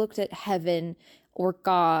never looked at heaven or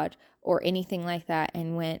God or anything like that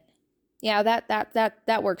and went, yeah,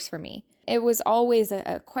 that works for me. It was always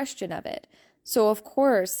a question of it. So of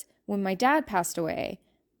course, when my dad passed away,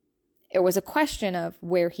 it was a question of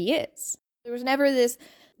where he is. There was never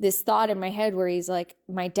this thought in my head where he's like,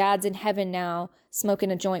 my dad's in heaven now,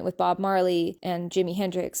 smoking a joint with Bob Marley and Jimi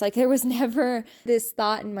Hendrix. Like, there was never this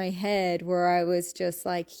thought in my head where I was just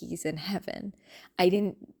like, he's in heaven. I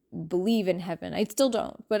didn't believe in heaven. I still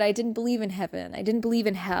don't, but I didn't believe in heaven. I didn't believe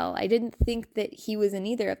in hell. I didn't think that he was in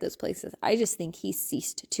either of those places. I just think he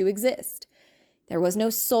ceased to exist. There was no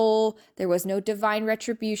soul. There was no divine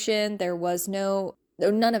retribution. There was none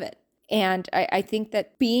of it. And I think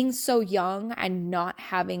that being so young and not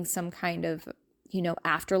having some kind of,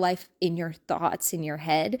 afterlife in your thoughts, in your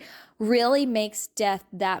head, really makes death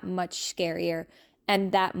that much scarier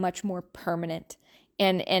and that much more permanent.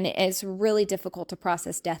 And it's really difficult to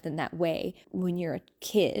process death in that way when you're a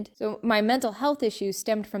kid. So my mental health issues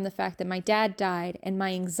stemmed from the fact that my dad died, and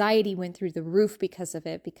my anxiety went through the roof because of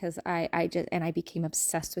it, because I became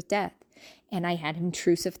obsessed with death. And I had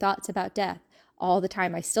intrusive thoughts about death all the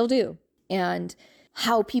time. I still do. And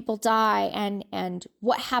how people die and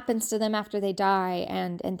what happens to them after they die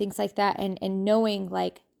and things like that. And knowing,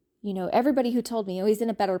 like, everybody who told me, oh, he's in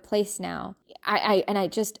a better place now. I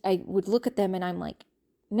would look at them and I'm like,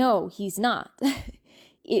 no, he's not.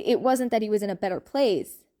 It wasn't that he was in a better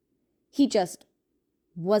place. He just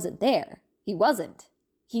wasn't there. He wasn't.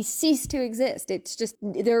 he ceased to exist. It's just,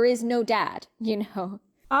 there is no dad, you know?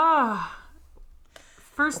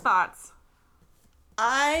 First thoughts.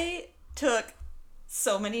 I took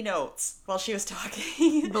so many notes while she was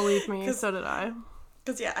talking. Believe me, so did I.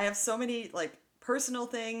 Because, yeah, I have so many, like, personal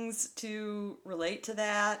things to relate to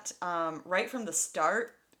that. Right from the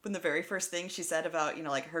start, when the very first thing she said about, you know,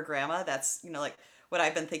 like, her grandma, that's, you know, like, what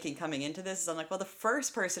I've been thinking coming into this is I'm like, well, the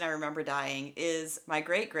first person I remember dying is my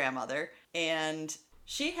great-grandmother. And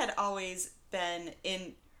she had always been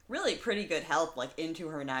in really pretty good health, like, into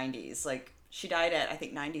her 90s. Like, she died at, I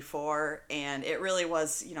think, 94, and it really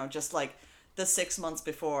was, you know, just, like, the 6 months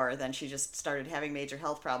before, then she just started having major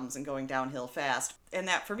health problems and going downhill fast. And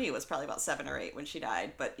that, for me, was probably about 7 or 8 when she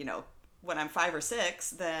died. But, you know, when I'm 5 or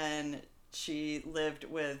 6, then she lived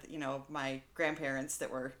with, you know, my grandparents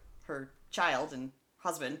that were her child and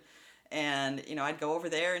husband. And, you know, I'd go over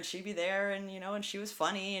there and she'd be there and, you know, and she was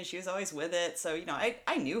funny and she was always with it. So, you know,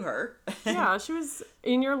 I knew her. Yeah, she was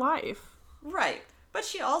in your life. Right. But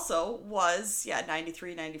she also was,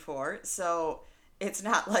 93, 94. So it's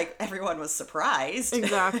not like everyone was surprised.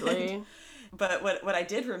 Exactly. But what I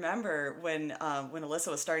did remember when Alyssa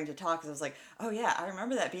was starting to talk, is I was like, oh yeah, I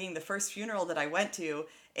remember that being the first funeral that I went to.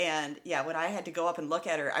 And yeah, when I had to go up and look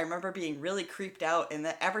at her, I remember being really creeped out. And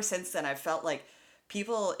that ever since then, I've felt like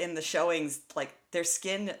people in the showings, like their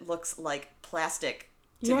skin looks like plastic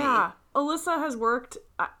to me. Alyssa has worked,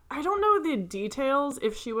 I don't know the details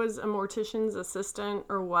if she was a mortician's assistant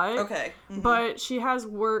or what. Okay. Mm-hmm. But she has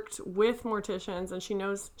worked with morticians and she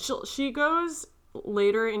knows, she goes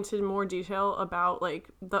later into more detail about like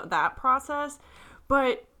that process.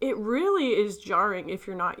 But it really is jarring if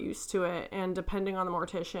you're not used to it. And depending on the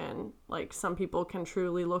mortician, like some people can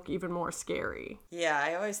truly look even more scary. Yeah,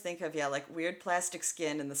 I always think of, like weird plastic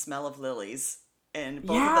skin and the smell of lilies. And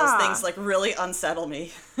both of those things like really unsettle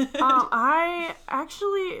me. I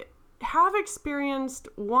actually have experienced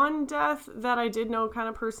one death that I did know kind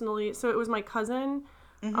of personally. So it was my cousin.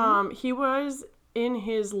 Mm-hmm. He was in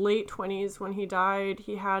his late 20s when he died.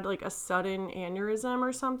 He had like a sudden aneurysm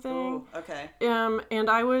or something. Ooh, okay. And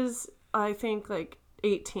I was, I think, like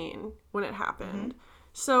 18 when it happened. Mm-hmm.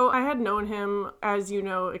 So I had known him, as you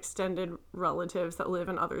know, extended relatives that live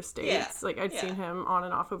in other states. Yeah. Like I'd seen him on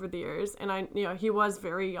and off over the years, and he was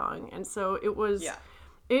very young, and so it was,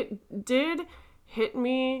 it did hit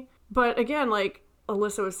me. But again, like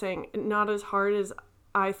Alyssa was saying, not as hard as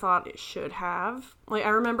I thought it should have. Like I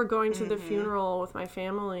remember going to the funeral with my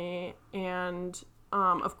family, and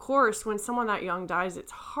of course, when someone that young dies,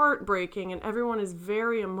 it's heartbreaking, and everyone is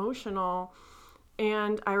very emotional.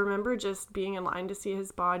 And I remember just being in line to see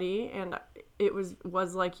his body, and it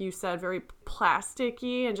was like you said, very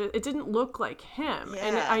plasticky, and it didn't look like him. Yeah.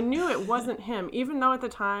 And I knew it wasn't him, even though at the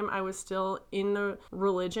time I was still in the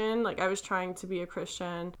religion, like I was trying to be a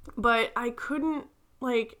Christian. But I couldn't,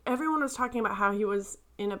 like, everyone was talking about how he was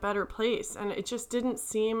in a better place, and it just didn't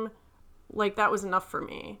seem like that was enough for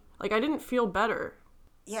me. Like, I didn't feel better.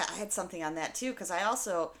 Yeah, I had something on that, too, because I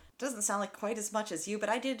also... doesn't sound like quite as much as you, but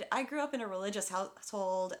I grew up in a religious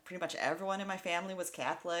household. Pretty much everyone in my family was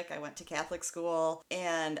Catholic. I went to Catholic school,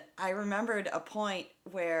 and I remembered a point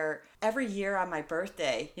where every year on my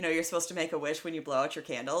birthday, you're supposed to make a wish when you blow out your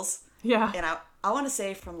candles. Yeah. And I want to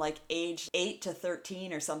say from like age 8 to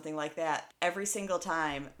 13 or something like that, every single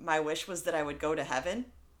time my wish was that I would go to heaven.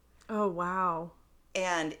 Oh, wow.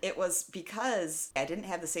 And it was because I didn't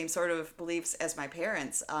have the same sort of beliefs as my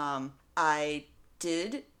parents. I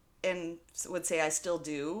did, and would say I still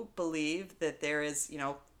do, believe that there is,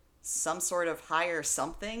 some sort of higher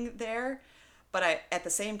something there. But at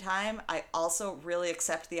the same time, I also really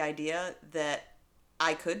accept the idea that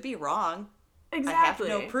I could be wrong. Exactly.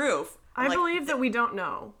 I have no proof. I believe that we don't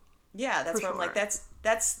know. Yeah, that's what I'm like.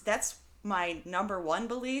 That's my number one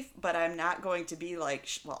belief, but I'm not going to be like,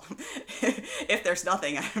 well, if there's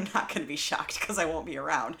nothing, I'm not going to be shocked because I won't be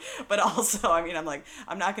around. But also, I'm like,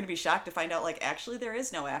 I'm not going to be shocked to find out, like, actually there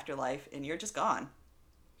is no afterlife and you're just gone.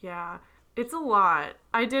 Yeah, it's a lot.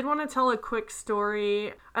 I did want to tell a quick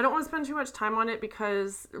story. I don't want to spend too much time on it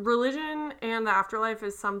because religion and the afterlife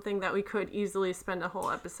is something that we could easily spend a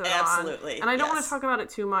whole episode on. Absolutely. And I don't want to talk about it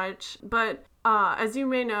too much, but as you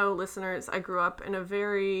may know, listeners, I grew up in a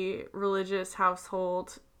very religious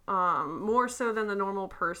household, more so than the normal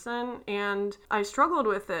person, and I struggled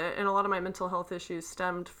with it, and a lot of my mental health issues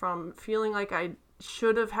stemmed from feeling like I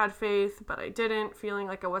should have had faith, but I didn't, feeling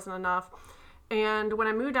like I wasn't enough. And when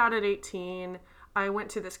I moved out at 18, I went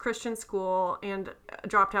to this Christian school and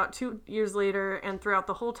dropped out 2 years later, and throughout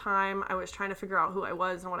the whole time, I was trying to figure out who I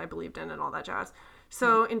was and what I believed in and all that jazz.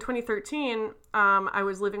 So in 2013, I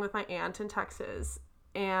was living with my aunt in Texas,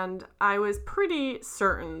 and I was pretty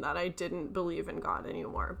certain that I didn't believe in God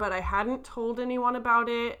anymore, but I hadn't told anyone about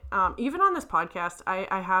it. Even on this podcast,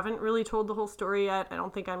 I haven't really told the whole story yet. I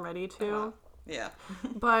don't think I'm ready to. Oh, wow. Yeah.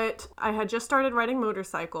 But I had just started riding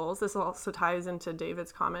motorcycles. This also ties into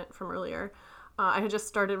David's comment from earlier. I had just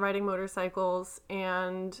started riding motorcycles,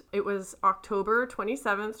 and it was October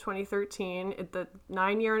 27th, 2013. The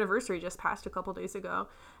 9-year anniversary just passed a couple days ago.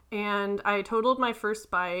 And I totaled my first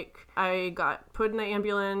bike. I got put in the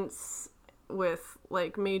ambulance with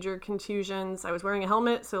like major contusions. I was wearing a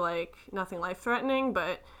helmet, so like nothing life-threatening,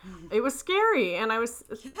 but it was scary. And I was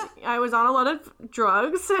on a lot of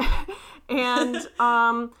drugs. And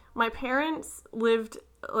my parents lived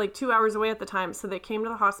like 2 hours away at the time, so they came to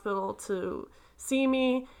the hospital to see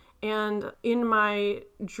me. And in my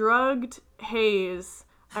drugged haze,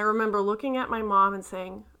 I remember looking at my mom and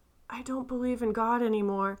saying, I don't believe in God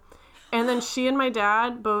anymore. And then she and my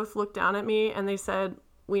dad both looked down at me and they said,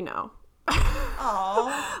 we know.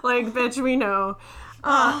 Aww. Like, bitch, we know.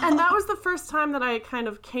 And that was the first time that I kind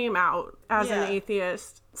of came out as an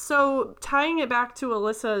atheist. So tying it back to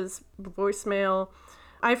Alyssa's voicemail,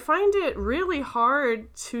 I find it really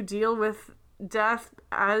hard to deal with death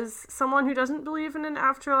as someone who doesn't believe in an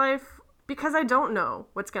afterlife because I don't know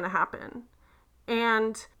what's going to happen.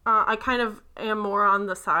 And I kind of am more on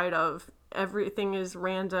the side of everything is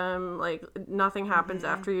random, like nothing happens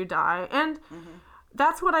after you die. And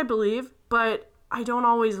that's what I believe, but I don't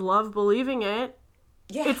always love believing it.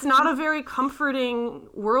 Yeah. It's not a very comforting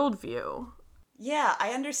worldview. Yeah, I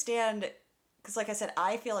understand. Because like I said,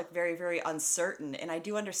 I feel like very, very uncertain. And I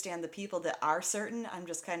do understand the people that are certain. I'm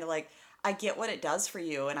just kind of like, I get what it does for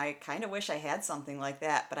you. And I kind of wish I had something like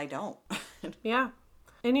that, but I don't. Yeah.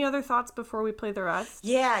 Any other thoughts before we play the rest?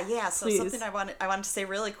 Yeah. So Please. Something I wanted to say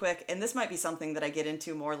really quick, and this might be something that I get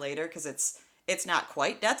into more later because it's not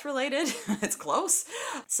quite death related. It's close.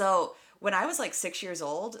 So when I was like 6 years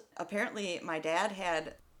old, apparently my dad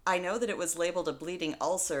had, I know that it was labeled a bleeding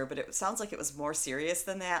ulcer, but it sounds like it was more serious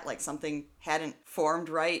than that. Like something hadn't formed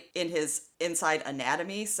right in his inside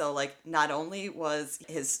anatomy. So like not only was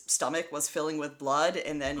his stomach was filling with blood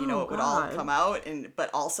and then, it would all come out,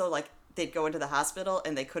 but also like they'd go into the hospital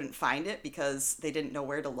and they couldn't find it because they didn't know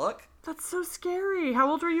where to look. That's so scary.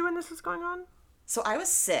 How old were you when this was going on? So I was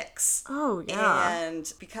 6. Oh, yeah.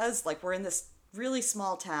 And because like we're in this really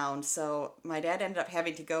small town, so my dad ended up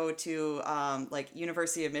having to go to like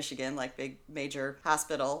University of Michigan, like big major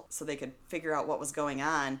hospital, so they could figure out what was going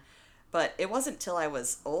on. But it wasn't till I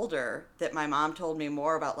was older that my mom told me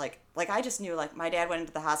more about like I just knew like my dad went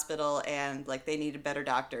into the hospital and like they needed better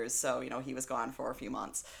doctors, so he was gone for a few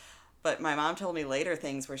months. But my mom told me later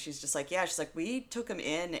things where she's just like, she's like, we took him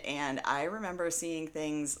in, and I remember seeing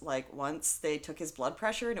things like once they took his blood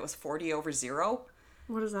pressure and it was 40/0.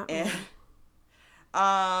 What does that mean?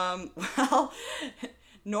 Well,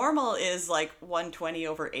 normal is like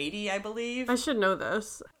 120/80, I believe. I should know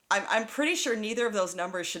this. I'm pretty sure neither of those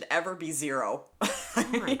numbers should ever be 0. Oh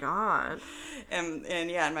my God. And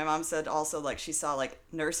my mom said also like she saw like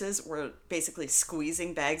nurses were basically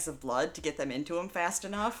squeezing bags of blood to get them into him fast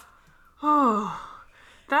enough. Oh,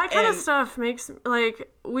 that kind of stuff makes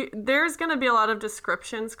like there's going to be a lot of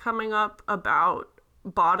descriptions coming up about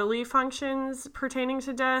bodily functions pertaining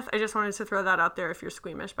to death. I just wanted to throw that out there if you're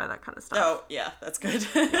squeamish by that kind of stuff. Oh, yeah, that's good.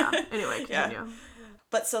 Yeah. Anyway, continue. Yeah.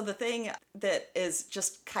 But so the thing that is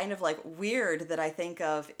just kind of like weird that I think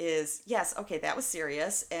of is, yes, okay, that was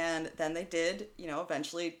serious. And then they did,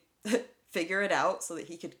 eventually figure it out so that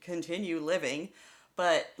he could continue living.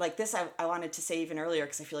 But like this, I wanted to say even earlier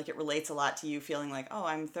because I feel like it relates a lot to you feeling like, oh,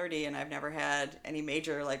 I'm 30 and I've never had any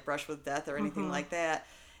major like brush with death or anything like that.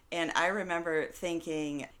 And I remember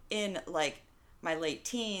thinking in like my late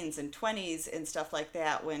teens and 20s and stuff like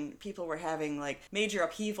that when people were having like major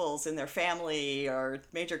upheavals in their family or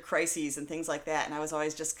major crises and things like that. And I was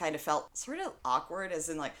always just kind of felt sort of awkward as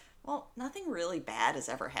in like, well, nothing really bad has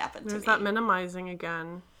ever happened to me. There's that minimizing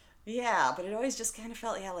again. Yeah, but it always just kind of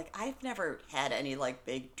felt, like I've never had any like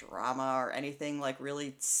big drama or anything like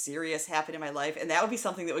really serious happen in my life. And that would be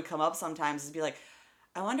something that would come up sometimes is be like,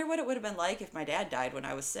 I wonder what it would have been like if my dad died when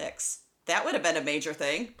I was 6. That would have been a major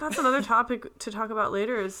thing. That's another topic to talk about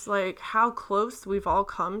later is like how close we've all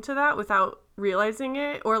come to that without realizing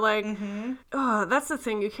it. Or like, that's the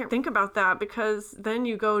thing. You can't think about that because then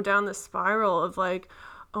you go down the spiral of like,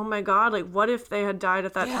 oh my God, like what if they had died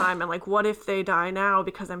at that time? And like, what if they die now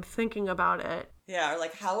because I'm thinking about it? Yeah, or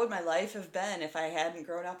like, how would my life have been if I hadn't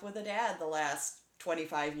grown up with a dad the last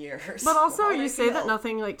 25 years? But also, you say that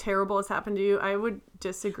nothing like terrible has happened to you. I would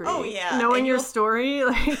disagree. Oh, yeah. Knowing your story,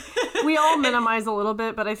 like we all minimize a little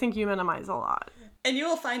bit, but I think you minimize a lot. And you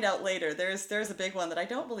will find out later. There's a big one that I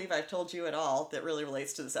don't believe I've told you at all that really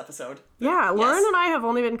relates to this episode. Yeah, Lauren Yes. and I have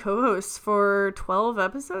only been co-hosts for 12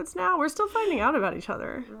 episodes now. We're still finding out about each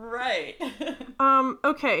other. Right.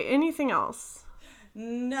 Okay, anything else?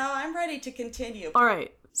 No, I'm ready to continue. All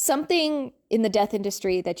right. Something in the death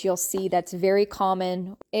industry that you'll see that's very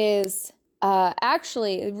common is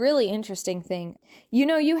actually a really interesting thing. You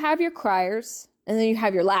know, you have your criers and then you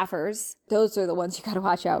have your laughers. Those are the ones you got to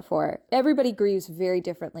watch out for. Everybody grieves very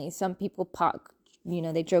differently. Some people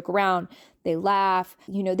they joke around, they laugh,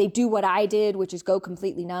 they do what I did, which is go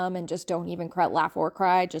completely numb and just don't even laugh or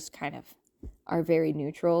cry, just kind of are very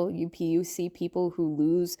neutral. You see people who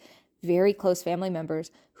lose very close family members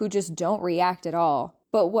who just don't react at all.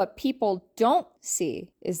 But what people don't see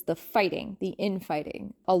is the fighting, the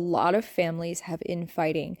infighting. A lot of families have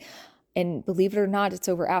infighting. And believe it or not, it's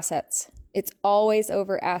over assets. It's always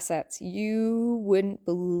over assets. You wouldn't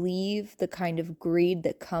believe the kind of greed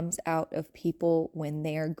that comes out of people when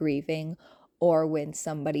they're grieving or when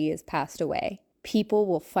somebody has passed away. People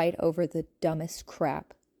will fight over the dumbest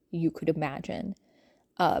crap you could imagine.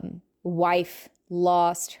 Wife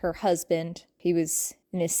lost her husband. He was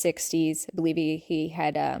in his 60s. I believe he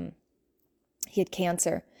had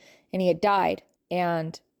cancer and he had died.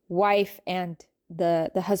 And wife and the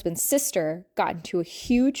husband's sister got into a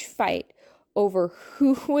huge fight over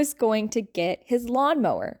who was going to get his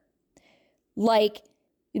lawnmower. Like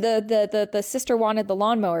the sister wanted the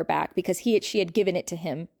lawnmower back because she had given it to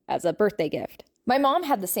him as a birthday gift. My mom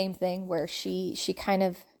had the same thing where she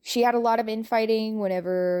had a lot of infighting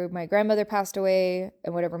whenever my grandmother passed away,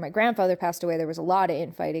 and whenever my grandfather passed away, there was a lot of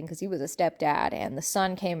infighting because he was a stepdad and the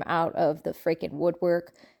son came out of the freaking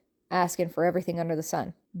woodwork asking for everything under the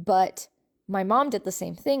sun. But my mom did the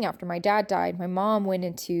same thing after my dad died. My mom went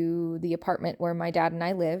into the apartment where my dad and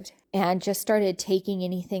I lived and just started taking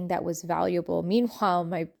anything that was valuable. Meanwhile,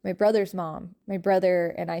 my brother's mom, my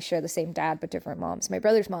brother and I share the same dad but different moms. My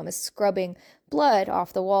brother's mom is scrubbing blood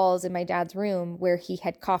off the walls in my dad's room where he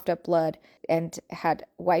had coughed up blood and had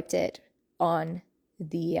wiped it on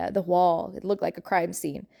the wall. It looked like a crime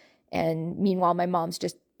scene. And meanwhile, my mom's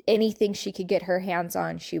just anything she could get her hands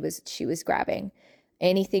on, she was grabbing.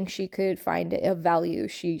 Anything she could find of value,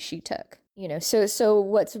 she took. So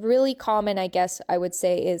what's really common, I guess I would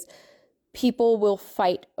say, is people will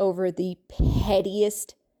fight over the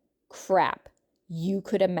pettiest crap you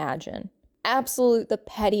could imagine. The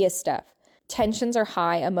pettiest stuff. Tensions are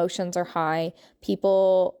high, emotions are high.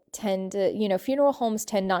 People tend to, funeral homes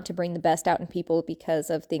tend not to bring the best out in people because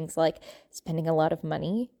of things like spending a lot of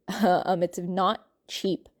money. It's not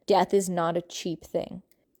cheap. Death is not a cheap thing.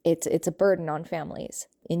 It's a burden on families.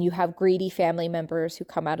 And you have greedy family members who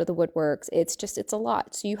come out of the woodworks. It's a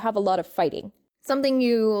lot. So you have a lot of fighting. Something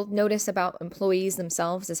you'll notice about employees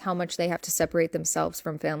themselves is how much they have to separate themselves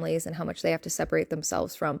from families and how much they have to separate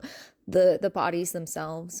themselves from the bodies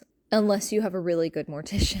themselves. Unless you have a really good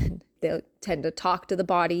mortician. They'll tend to talk to the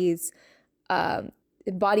bodies.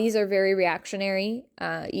 Bodies are very reactionary.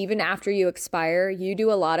 Even after you expire, you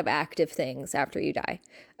do a lot of active things after you die.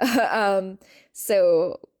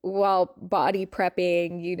 So while body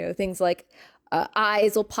prepping, things like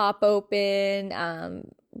eyes will pop open,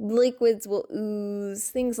 liquids will ooze,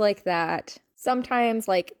 things like that. Sometimes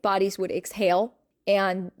like bodies would exhale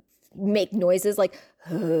and make noises like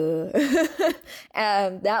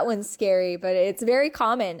that one's scary, but it's very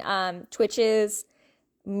common. Twitches,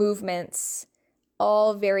 movements,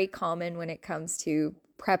 all very common when it comes to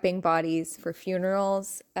prepping bodies for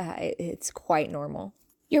funerals. It's quite normal.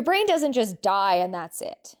 Your brain doesn't just die and that's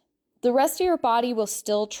it. The rest of your body will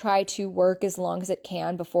still try to work as long as it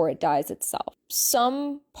can before it dies itself.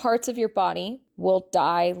 Some parts of your body will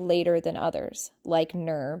die later than others, like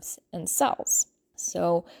nerves and cells.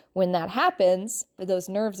 So when that happens, for those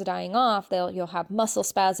nerves dying off, you'll have muscle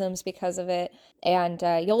spasms because of it, and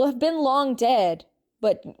you'll have been long dead,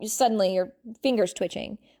 but suddenly your finger's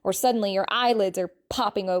twitching, or suddenly your eyelids are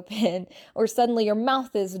popping open, or suddenly your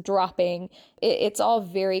mouth is dropping. It's all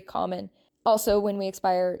very common. Also, when we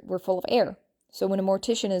expire, we're full of air. So when a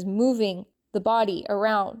mortician is moving the body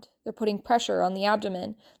around, they're putting pressure on the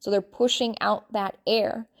abdomen. So they're pushing out that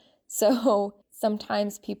air. So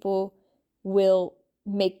sometimes people will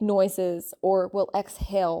make noises or will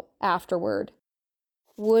exhale afterward.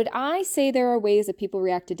 Would I say there are ways that people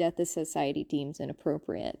react to death that society deems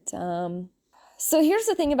inappropriate? So here's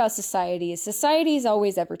the thing about society. Society is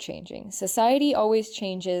always ever changing. Society always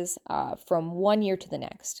changes from one year to the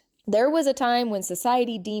next. There was a time when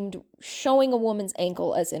society deemed showing a woman's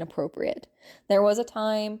ankle as inappropriate. There was a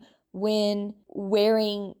time when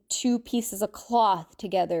wearing two pieces of cloth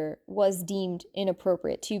together was deemed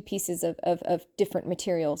inappropriate, two pieces of different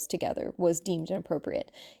materials together was deemed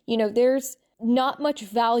inappropriate. There's not much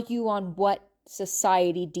value on what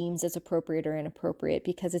society deems as appropriate or inappropriate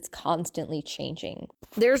because it's constantly changing.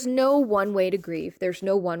 There's no one way to grieve. There's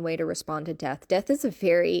no one way to respond to death. Death is a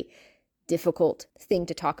very difficult thing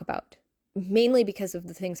to talk about, mainly because of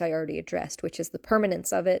the things I already addressed, which is the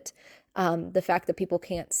permanence of it, the fact that people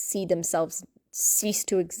can't see themselves cease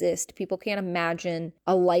to exist. People can't imagine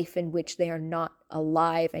a life in which they are not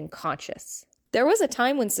alive and conscious. There was a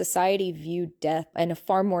time when society viewed death in a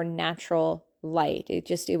far more natural light.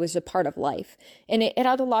 It was a part of life. And it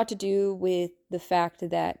had a lot to do with the fact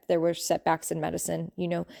that there were setbacks in medicine.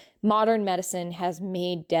 Modern medicine has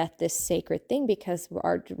made death this sacred thing because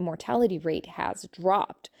our mortality rate has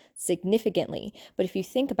dropped significantly. But if you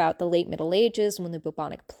think about the late Middle Ages, when the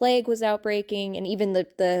bubonic plague was outbreaking, and even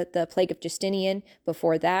the plague of Justinian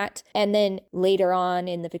before that, and then later on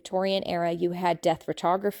in the Victorian era, you had death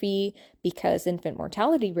photography because infant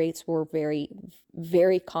mortality rates were very,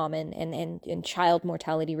 very common, and child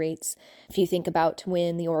mortality rates. If you think about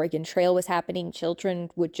when the Oregon Trail was happening,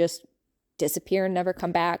 children would just disappear and never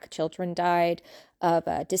come back. Children died of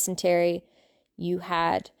dysentery. You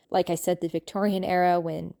had, like I said, the Victorian era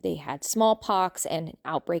when they had smallpox and an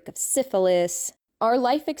outbreak of syphilis. Our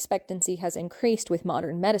life expectancy has increased with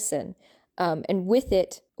modern medicine, and with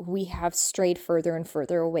it, we have strayed further and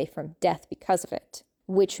further away from death because of it,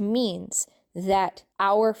 which means that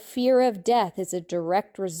our fear of death is a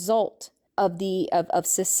direct result of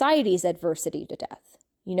society's adversity to death.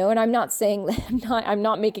 And I'm not saying I'm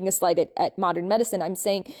not making a slight at modern medicine. I'm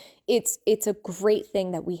saying it's a great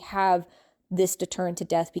thing that we have this deterrent to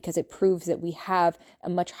death because it proves that we have a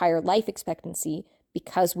much higher life expectancy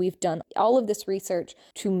because we've done all of this research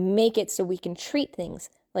to make it so we can treat things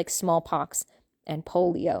like smallpox and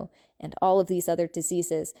polio and all of these other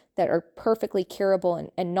diseases that are perfectly curable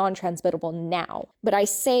and non-transmittable now. But I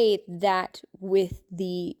say that with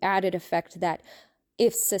the added effect that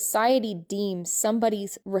if society deems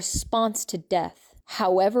somebody's response to death,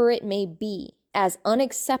 however it may be, as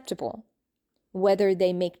unacceptable, whether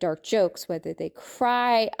they make dark jokes, whether they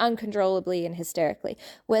cry uncontrollably and hysterically,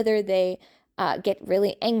 whether they get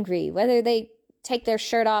really angry, whether they take their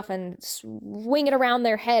shirt off and swing it around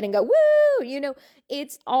their head and go, woo,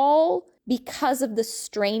 it's all because of the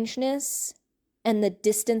strangeness and the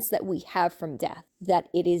distance that we have from death, that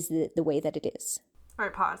it is the way that it is. All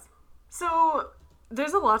right, pause. So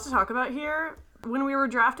there's a lot to talk about here. When we were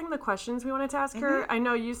drafting the questions we wanted to ask her, I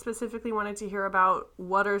know you specifically wanted to hear about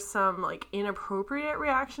what are some inappropriate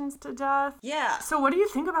reactions to death. Yeah. So what do you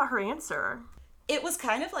think about her answer? It was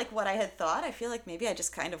kind of like what I had thought. I feel like maybe I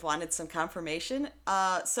just kind of wanted some confirmation.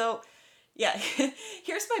 So yeah,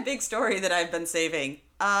 here's my big story that I've been saving.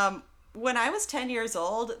 When I was 10 years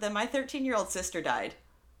old, then my 13-year-old sister died.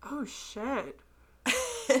 Oh, shit.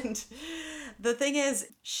 And the thing is,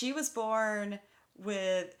 she was born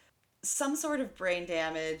with some sort of brain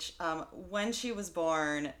damage. When she was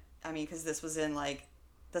born, because this was in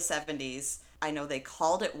the 70s, I know they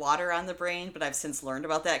called it water on the brain, but I've since learned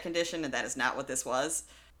about that condition, and that is not what this was.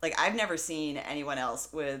 I've never seen anyone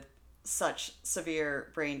else with such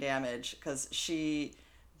severe brain damage, because she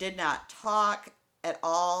did not talk at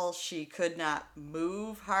all. She could not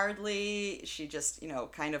move hardly. She just,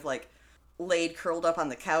 kind of laid curled up on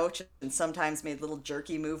the couch and sometimes made little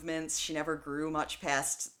jerky movements. She never grew much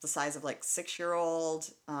past the size of 6-year-old.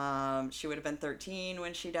 She would have been 13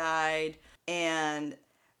 when she died. And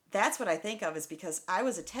that's what I think of is because I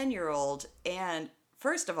was a 10-year-old, and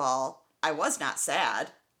first of all, I was not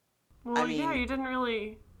sad. Well, yeah, you didn't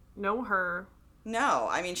really know her.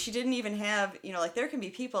 No, she didn't even have, there can be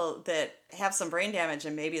people that have some brain damage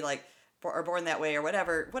and maybe are born that way or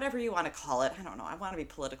whatever you want to call it. I don't know. I want to be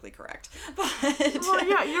politically correct. But well,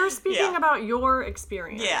 yeah, you're speaking about your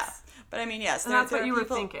experience. Yeah. But yes. And that's what you were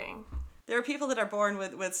thinking. There are people that are born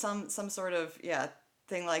with some sort of,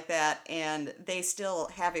 thing like that, and they still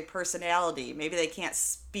have a personality. Maybe they can't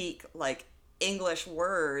speak English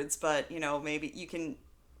words, but maybe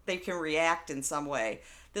they can react in some way.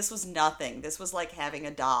 This was nothing. This was like having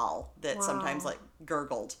a doll that sometimes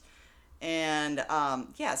gurgled. And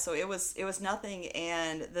so it was nothing.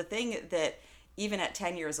 And the thing that even at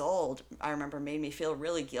 10 years old, I remember made me feel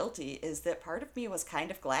really guilty is that part of me was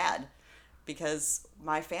kind of glad because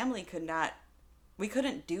my family we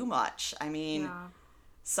couldn't do much.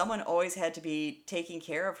 Someone always had to be taking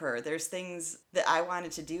care of her. There's things that I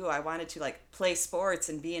wanted to do. I wanted to play sports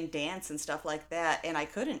and be in dance and stuff like that. And I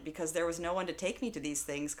couldn't because there was no one to take me to these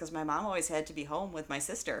things because my mom always had to be home with my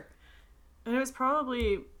sister. And it was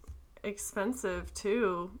probably expensive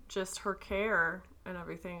too, just her care and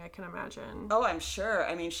everything, I can imagine. Oh, I'm sure.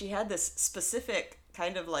 I mean, she had this specific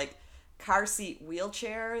kind of like car seat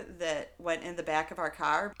wheelchair that went in the back of our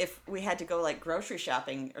car. If we had to go like grocery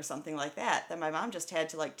shopping or something like that, then my mom just had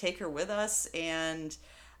to like take her with us. And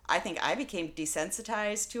I think I became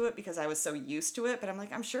desensitized to it because I was so used to it. But I'm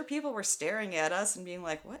like, I'm sure people were staring at us and being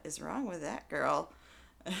like, what is wrong with that girl?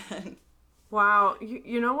 Wow.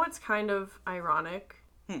 You know what's kind of ironic?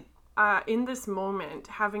 In this moment,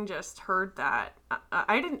 having just heard that,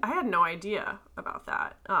 I had no idea about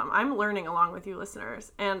that. I'm learning along with you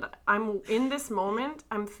listeners, and I'm in this moment,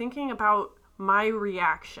 I'm thinking about my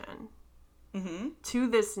reaction to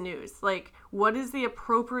this news. Like, what is the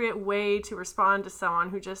appropriate way to respond to someone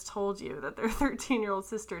who just told you that their 13-year-old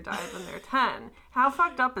sister died when they're 10? How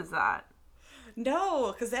fucked up is that?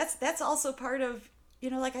 No, because that's also part of, you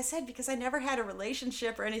know, like I said, because I never had a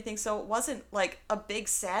relationship or anything, so it wasn't like a big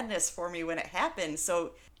sadness for me when it happened.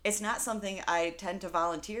 So it's not something I tend to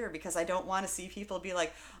volunteer because I don't want to see people be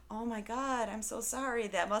like, oh my God, I'm so sorry.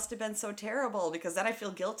 That must have been so terrible, because then I feel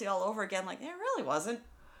guilty all over again. Like, it really wasn't.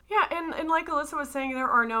 Yeah, and like Alyssa was saying, there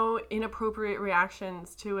are no inappropriate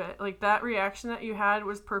reactions to it. Like, that reaction that you had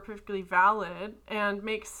was perfectly valid and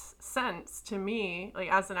makes sense to me,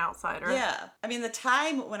 like, as an outsider. Yeah. I mean, the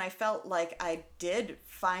time when I felt like I did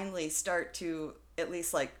finally start to at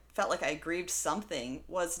least, like, felt like I grieved something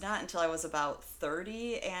was not until I was about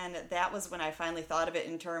 30. And that was when I finally thought of it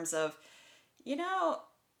in terms of, you know,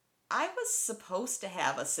 I was supposed to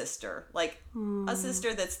have a sister, like a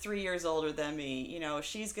sister that's 3 years older than me. You know,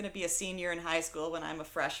 she's going to be a senior in high school when I'm a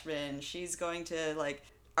freshman. She's going to like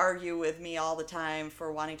argue with me all the time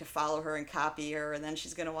for wanting to follow her and copy her. And then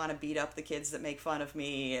she's going to want to beat up the kids that make fun of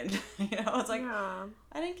me. And, you know, it's like, Yeah.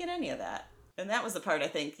 I didn't get any of that. And that was the part, I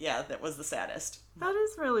think, yeah, that was the saddest. That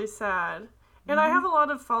is really sad. And I have a lot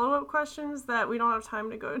of follow-up questions that we don't have time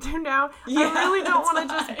to go to now. Yeah, I really don't that's want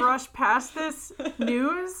to just brush past this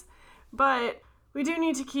news, but we do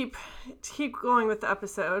need to keep going with the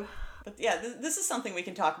episode. But yeah, this is something we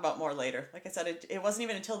can talk about more later. Like I said, it wasn't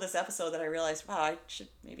even until this episode that I realized, wow, I should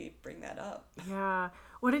maybe bring that up. Yeah.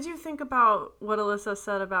 What did you think about what Alyssa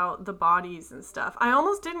said about the bodies and stuff? I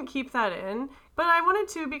almost didn't keep that in, but I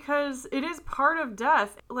wanted to because it is part of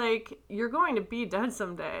death. Like, you're going to be dead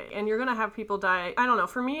someday, and you're going to have people die. I don't know.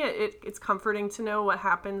 For me, it's comforting to know what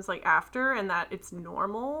happens, like, after, and that it's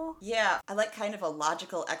normal. Yeah, I like kind of a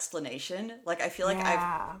logical explanation. Like, I feel like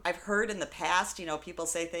I've heard in the past, you know, people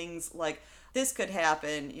say things like, this could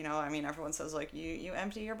happen, you know, I mean, everyone says, like, you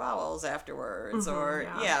empty your bowels afterwards, or,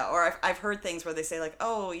 or I've heard things where they say, like,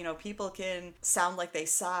 oh, you know, people can sound like they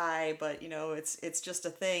sigh, but, you know, it's just a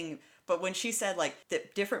thing. But when she said, like,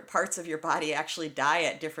 that different parts of your body actually die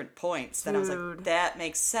at different points, then I was like, that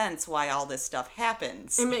makes sense why all this stuff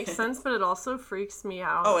happens. It makes sense, but it also freaks me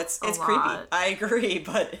out. Oh, it's creepy. Lot. I agree,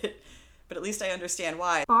 but at least I understand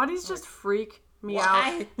why. Bodies just freak me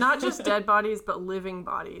out. Not just dead bodies, but living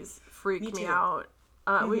bodies freak me out.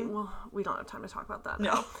 We don't have time to talk about that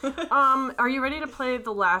now. No. Are you ready to play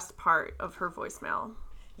the last part of her voicemail?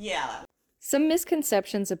 Yeah. Some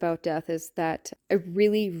misconceptions about death is that I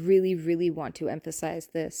really, really, really want to emphasize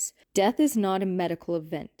this. Death is not a medical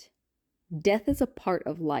event. Death is a part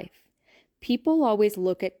of life. People always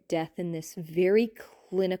look at death in this very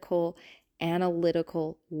clinical,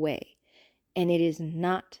 analytical way, and it is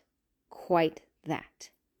not quite that.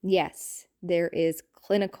 Yes, there is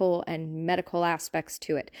clinical and medical aspects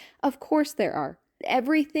to it. Of course there are.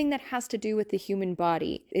 Everything that has to do with the human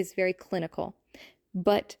body is very clinical.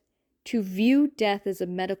 But to view death as a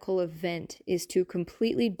medical event is to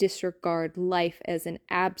completely disregard life as an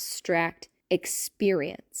abstract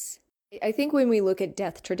experience. I think when we look at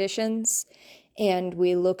death traditions and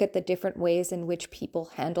we look at the different ways in which people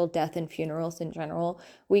handle death and funerals in general,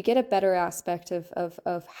 we get a better aspect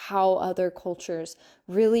of how other cultures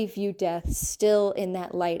really view death still in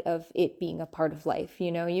that light of it being a part of life.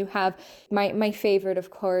 You know, you have, my favorite, of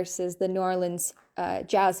course, is the New Orleans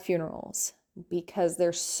jazz funerals, because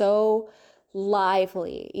they're so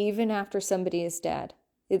lively, even after somebody is dead.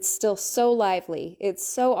 It's still so lively. It's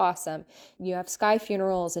so awesome. You have sky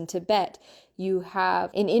funerals in Tibet. You have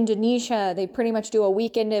in Indonesia, they pretty much do a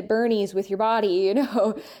weekend at Bernie's with your body, you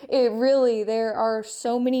know. There are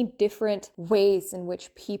so many different ways in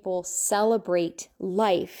which people celebrate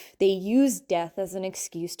life. They use death as an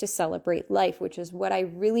excuse to celebrate life, which is what I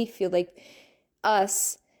really feel like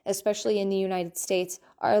us, especially in the United States,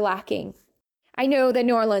 are lacking. I know that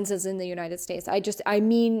New Orleans is in the United States. I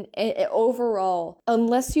mean, overall,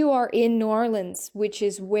 unless you are in New Orleans, which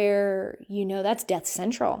is where, you know, that's death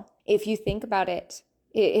central. If you think about it,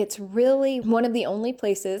 it's really one of the only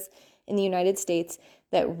places in the United States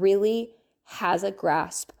that really has a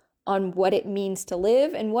grasp on what it means to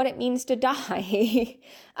live and what it means to die.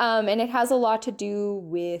 And it has a lot to do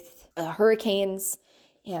with hurricanes,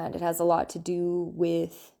 and it has a lot to do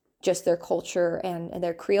with just their culture and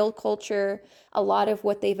their Creole culture. A lot of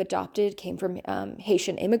what they've adopted came from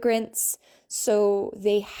Haitian immigrants. So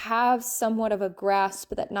they have somewhat of a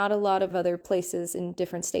grasp that not a lot of other places in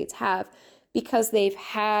different states have, because they've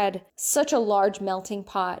had such a large melting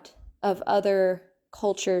pot of other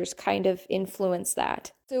cultures kind of influence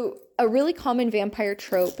that. So a really common vampire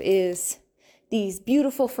trope is these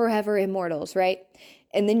beautiful forever immortals, right?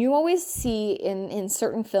 And then you always see in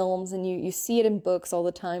certain films, and you see it in books all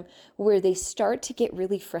the time, where they start to get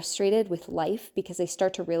really frustrated with life because they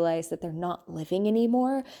start to realize that they're not living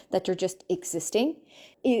anymore, that they're just existing.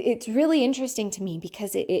 It's really interesting to me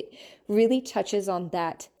because it really touches on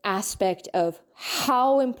that aspect of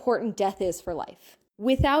how important death is for life.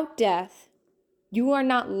 Without death, you are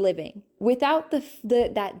not living. Without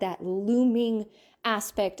that looming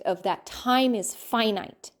aspect of that time is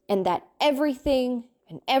finite and that everything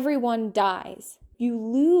and everyone dies, you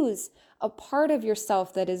lose a part of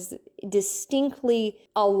yourself that is distinctly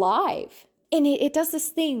alive. And it does this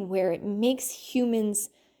thing where it makes humans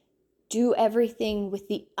do everything with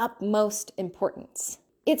the utmost importance.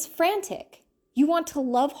 It's frantic. You want to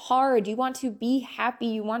love hard. You want to be happy.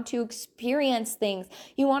 You want to experience things.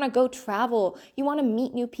 You want to go travel. You want to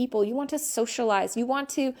meet new people. You want to socialize.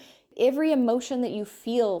 Every emotion that you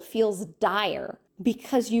feel feels dire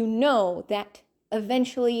because you know that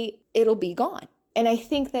eventually it'll be gone. And I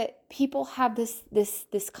think that people have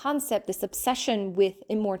this concept, this obsession with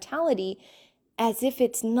immortality as if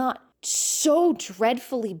it's not so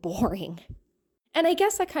dreadfully boring. And I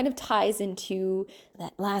guess that kind of ties into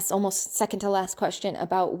that last, almost second to last question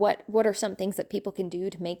about what are some things that people can do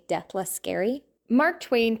to make death less scary? Mark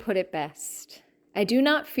Twain put it best. I do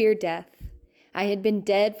not fear death. I had been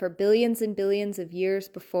dead for billions and billions of years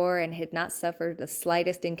before and had not suffered the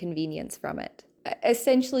slightest inconvenience from it.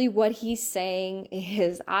 Essentially what he's saying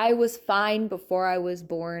is, I was fine before I was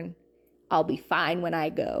born. I'll be fine when I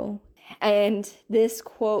go. And this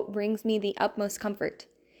quote brings me the utmost comfort.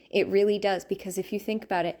 It really does, because if you think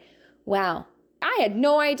about it, wow, I had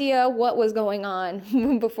no idea what was going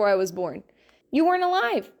on before I was born. You weren't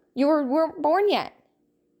alive. You weren't born yet.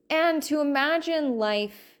 And to imagine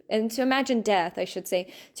life, and to imagine death, I should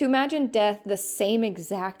say, to imagine death the same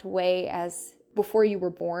exact way as before you were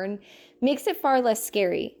born makes it far less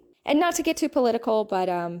scary. And not to get too political, but,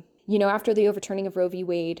 after the overturning of Roe v.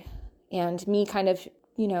 Wade and me kind of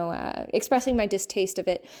expressing my distaste of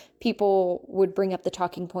it, people would bring up the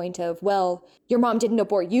talking point of, well, your mom didn't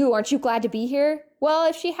abort you. Aren't you glad to be here? Well,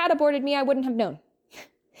 if she had aborted me, I wouldn't have known.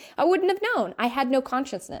 I wouldn't have known. I had no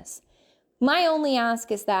consciousness. My only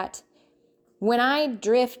ask is that when I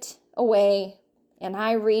drift away and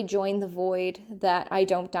I rejoin the void, that I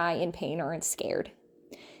don't die in pain or in scared.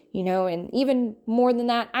 And even more than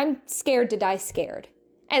that, I'm scared to die scared.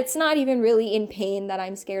 It's not even really in pain that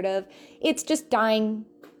I'm scared of. It's just dying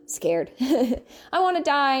scared. I want to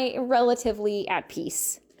die relatively at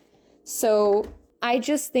peace. So I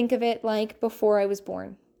just think of it like before I was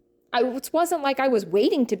born. It wasn't like I was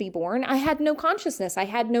waiting to be born. I had no consciousness. I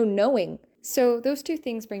had no knowing. So those two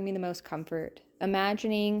things bring me the most comfort.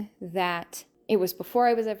 Imagining that it was before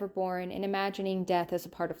I was ever born, and imagining death as a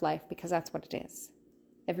part of life, because that's what it is.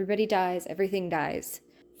 Everybody dies. Everything dies.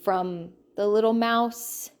 From the little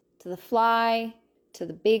mouse to the fly to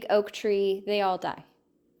the big oak tree, they all die.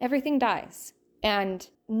 Everything dies. And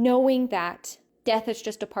knowing that death is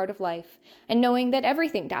just a part of life, and knowing that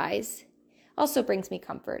everything dies, also brings me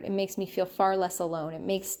comfort. It makes me feel far less alone. It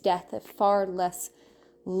makes death a far less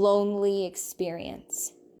lonely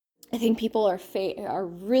experience. I think people are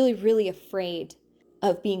really, really afraid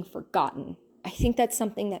of being forgotten. I think that's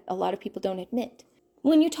something that a lot of people don't admit.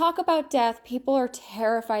 When you talk about death, people are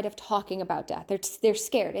terrified of talking about death. They're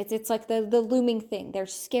scared. It's like the looming thing. They're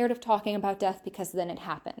scared of talking about death because then it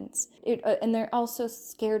happens. And they're also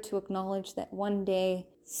scared to acknowledge that one day,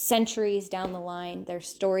 centuries down the line, their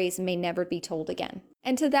stories may never be told again.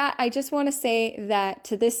 And to that, I just want to say that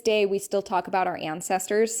to this day, we still talk about our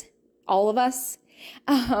ancestors, all of us.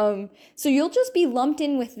 So you'll just be lumped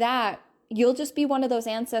in with that. You'll just be one of those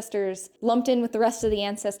ancestors lumped in with the rest of the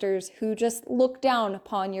ancestors who just look down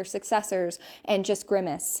upon your successors and just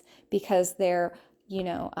grimace because they're,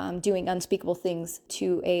 doing unspeakable things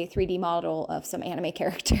to a 3D model of some anime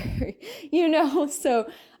character, So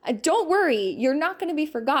don't worry, you're not going to be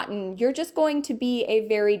forgotten. You're just going to be a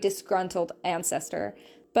very disgruntled ancestor.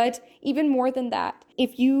 But even more than that,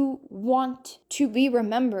 if you want to be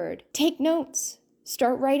remembered, take notes.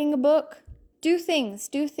 Start writing a book. Do things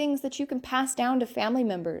that you can pass down to family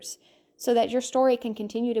members so that your story can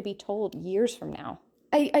continue to be told years from now.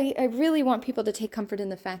 I really want people to take comfort in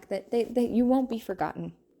the fact that you won't be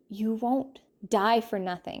forgotten. You won't die for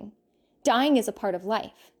nothing. Dying is a part of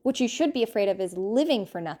life. What you should be afraid of is living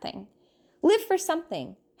for nothing. Live for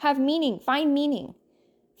something. Have meaning. Find meaning.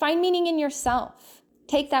 Find meaning in yourself.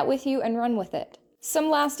 Take that with you and run with it. Some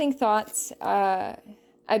lasting thoughts.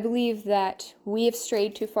 I believe that we have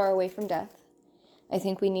strayed too far away from death. I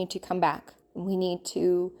think we need to come back. We need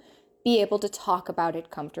to be able to talk about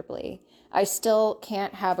it comfortably. I still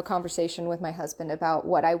can't have a conversation with my husband about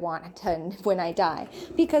what I want when I die,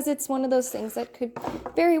 because it's one of those things that could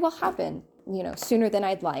very well happen, sooner than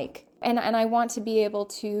I'd like. And I want to be able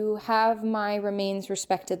to have my remains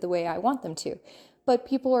respected the way I want them to. But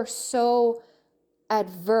people are so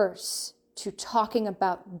adverse to talking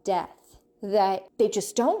about death that they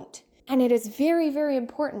just don't. And it is very, very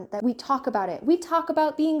important that we talk about it. We talk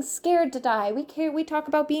about being scared to die. We talk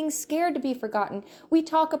about being scared to be forgotten. We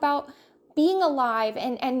talk about being alive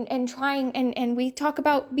and trying, and we talk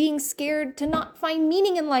about being scared to not find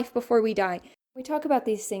meaning in life before we die. We talk about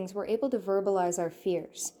these things. We're able to verbalize our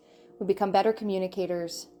fears. We become better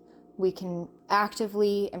communicators. We can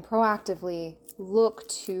actively and proactively look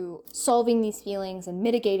to solving these feelings and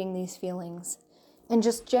mitigating these feelings and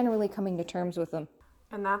just generally coming to terms with them.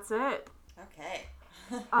 And that's it. Okay.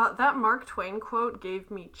 That Mark Twain quote gave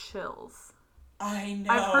me chills. I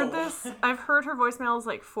know. I've heard her voicemails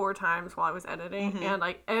like 4 times while I was editing, and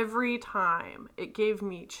like every time it gave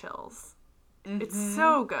me chills. It's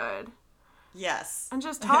so good. Yes. And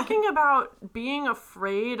just talking about being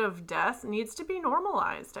afraid of death needs to be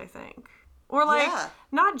normalized, I think. Or like,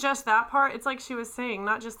 not just that part, it's like she was saying,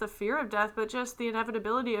 not just the fear of death, but just the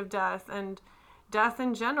inevitability of death and death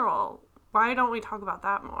in general. Why don't we talk about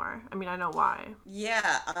that more? I mean, I know why.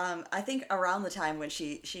 Yeah, I think around the time when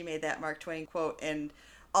she made that Mark Twain quote and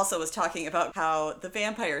also was talking about how the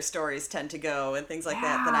vampire stories tend to go and things like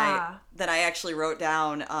that, then I actually wrote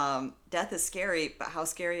down, death is scary, but how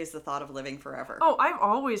scary is the thought of living forever? Oh, I've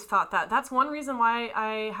always thought that. That's one reason why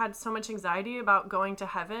I had so much anxiety about going to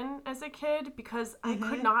heaven as a kid, because I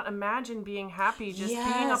could not imagine being happy just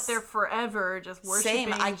being up there forever, just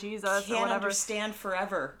worshiping Jesus or whatever. I can't understand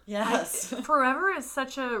forever. Yes. Forever is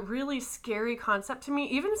such a really scary concept to me.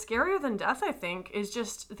 Even scarier than death, I think, is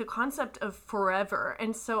just the concept of forever.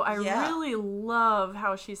 And so I really love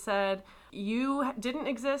how she said, you didn't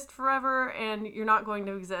exist forever and you're not going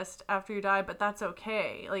to exist after you die, but that's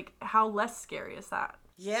okay. Like, how less scary is that?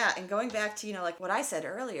 Yeah, and going back to, like what I said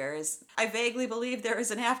earlier is I vaguely believe there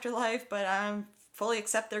is an afterlife, but I fully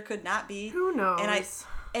accept there could not be. Who knows?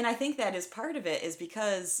 And I think that is part of it, is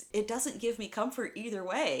because it doesn't give me comfort either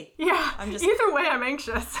way. Yeah, either way I'm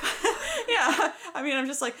anxious. Yeah, I mean, I'm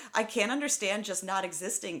just like, I can't understand just not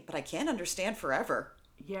existing, but I can understand forever.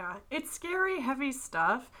 Yeah, it's scary, heavy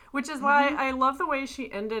stuff, which is why I love the way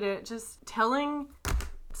she ended it, just telling...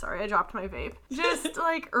 Sorry, I dropped my vape. Just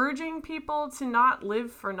like urging people to not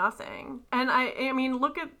live for nothing. And I mean,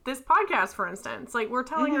 look at this podcast, for instance. Like, we're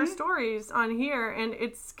telling our stories on here, and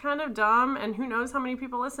it's kind of dumb, and who knows how many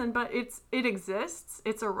people listen, but it exists.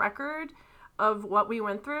 It's a record of what we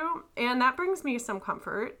went through, and that brings me some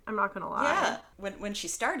comfort. I'm not gonna lie. Yeah, when she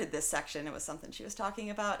started this section, it was something she was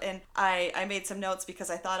talking about, and I made some notes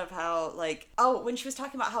because I thought of how, like, when she was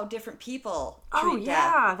talking about how different people treat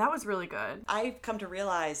death. That was really good. I've come to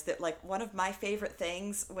realize that, like, one of my favorite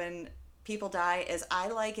things when people die is I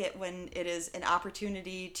like it when it is an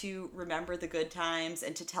opportunity to remember the good times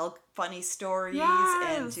and to tell funny stories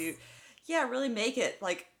and to really make it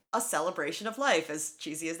like a celebration of life, as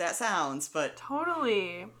cheesy as that sounds, but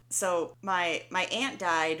totally. So my aunt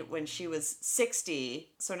died when she was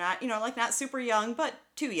 60, so not, not super young, but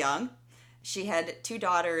too young. She had 2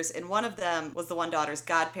 daughters, and one of them was the one daughter's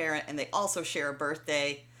godparent, and they also share a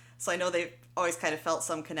birthday. So I know they've always kind of felt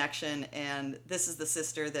some connection, and this is the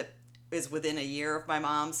sister that is within a year of my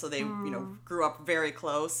mom, so they, grew up very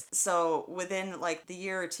close. So within like the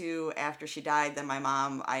year or 2 after she died, then my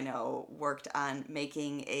mom, I know, worked on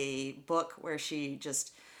making a book where she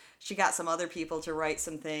got some other people to write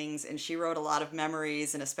some things, and she wrote a lot of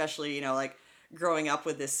memories, and especially, like growing up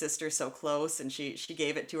with this sister so close, and she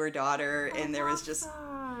gave it to her daughter, and there was just...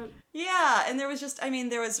 Yeah, and there was just,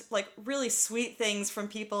 there was like really sweet things from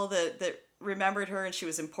people that remembered her, and she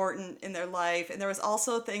was important in their life. And there was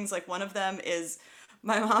also things like, one of them is,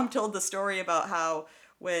 my mom told the story about how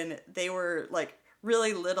when they were like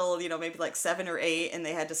really little, maybe like 7 or 8, and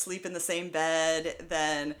they had to sleep in the same bed,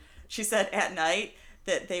 then she said at night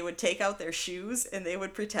that they would take out their shoes and they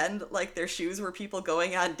would pretend like their shoes were people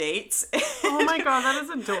going on dates. Oh my god, that is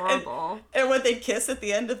adorable. And when they'd kiss at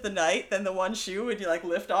the end of the night, then the one shoe would, like,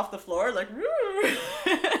 lift off the floor, like, woo!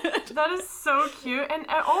 That is so cute. And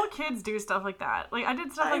all kids do stuff like that. Like, I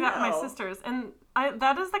did stuff like that with my sisters. And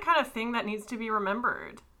that is the kind of thing that needs to be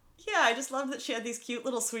remembered. Yeah, I just love that she had these cute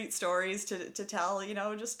little sweet stories to tell, you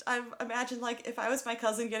know, just, I imagine, like, if I was my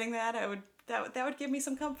cousin getting that, that would give me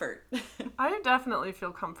some comfort. I definitely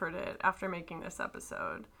feel comforted after making this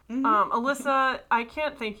episode. Alyssa, I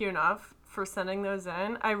can't thank you enough for sending those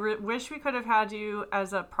in. I wish we could have had you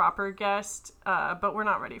as a proper guest, but we're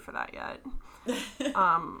not ready for that yet.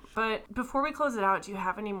 But before we close it out, do you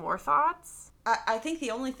have any more thoughts? I think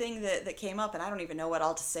the only thing that came up, and I don't even know what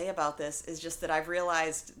all to say about this, is just that I've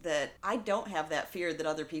realized that I don't have that fear that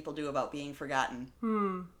other people do about being forgotten.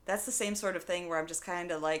 That's the same sort of thing where I'm just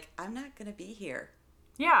kind of like, I'm not going to be here.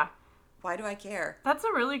 Yeah. Why do I care? That's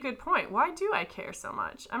a really good point. Why do I care so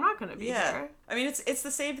much? I'm not going to be here. I mean, it's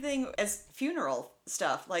the same thing as funeral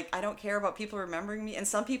stuff. Like, I don't care about people remembering me. And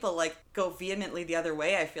some people, like, go vehemently the other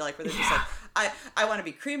way, I feel like, where they're just like, I want to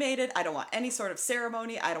be cremated. I don't want any sort of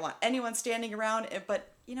ceremony. I don't want anyone standing around.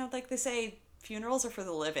 But, you know, like they say, funerals are for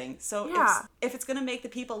the living. So if it's going to make the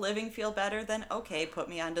people living feel better, then okay, put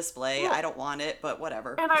me on display. I don't want it, but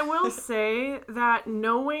whatever. And I will say that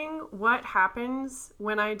knowing what happens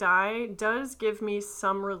when I die does give me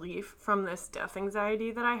some relief from this death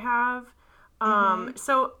anxiety that I have.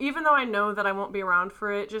 So even though I know that I won't be around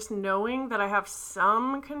for it, just knowing that I have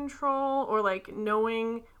some control, or like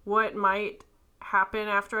knowing what might happen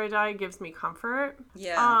after I die, gives me comfort.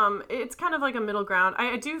 It's kind of like a middle ground.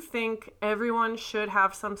 I do think everyone should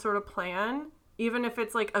have some sort of plan, even if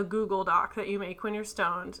it's like a Google Doc that you make when you're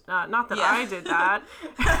stoned. Not that I did that.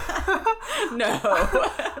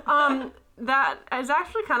 No. That is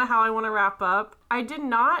actually kind of how I want to wrap up. I did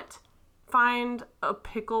not find a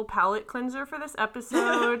pickle palate cleanser for this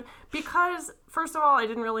episode because, first of all, I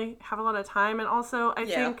didn't really have a lot of time, and also I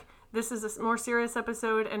think this is a more serious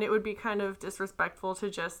episode, and it would be kind of disrespectful to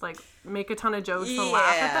just like make a ton of jokes and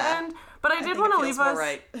laugh at the end. But I did want to leave us,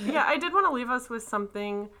 I did want to leave us with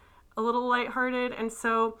something a little lighthearted, and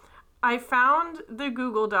so I found the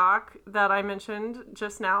Google Doc that I mentioned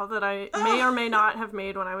just now that I may or may not have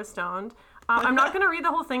made when I was stoned. I'm not going to read the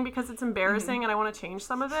whole thing because it's embarrassing and I want to change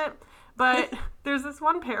some of it. But there's this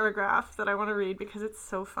one paragraph that I want to read because it's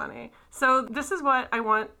so funny. So this is what I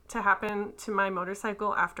want to happen to my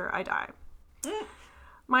motorcycle after I die.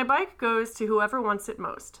 My bike goes to whoever wants it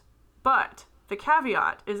most. But the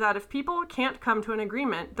caveat is that if people can't come to an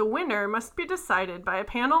agreement, the winner must be decided by a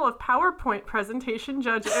panel of PowerPoint presentation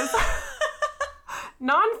judges.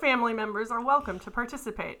 Non-family members are welcome to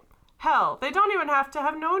participate. Hell, they don't even have to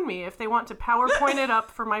have known me if they want to PowerPoint it up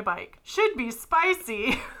for my bike. Should be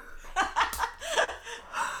spicy.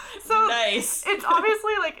 So nice. It's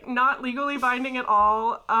obviously like not legally binding at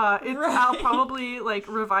all. I'll probably like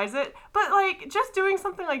revise it, but like just doing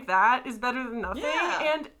something like that is better than nothing.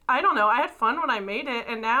 And I don't know, I had fun when I made it,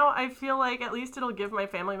 and now I feel like at least it'll give my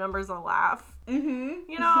family members a laugh.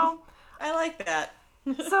 You know, I like that.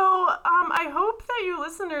 So I hope that you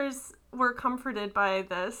listeners were comforted by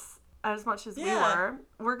this as much as we were.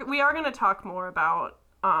 We are going to talk more about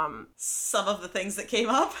some of the things that came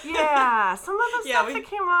up. Some of the stuff that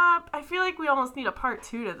came up. I feel like we almost need a part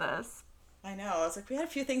 2 to this. I know. I was like, we had a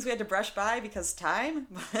few things we had to brush by because time.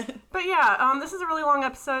 But yeah, this is a really long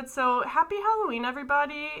episode, so happy Halloween,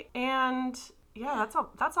 everybody. And yeah,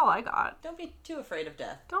 that's all I got. Don't be too afraid of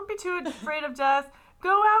death. Don't be too afraid of death.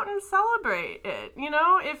 Go out and celebrate it. You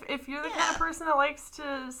know, if you're the kind of person that likes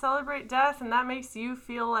to celebrate death and that makes you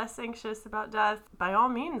feel less anxious about death, by all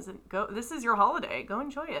means, go. This is your holiday. Go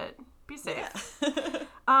enjoy it. Be safe. Yeah.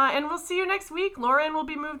 And we'll see you next week. Lauren will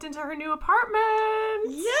be moved into her new apartment.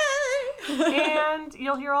 Yay! And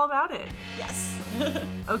you'll hear all about it. Yes.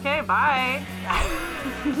 Okay, bye.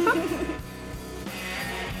 Bye.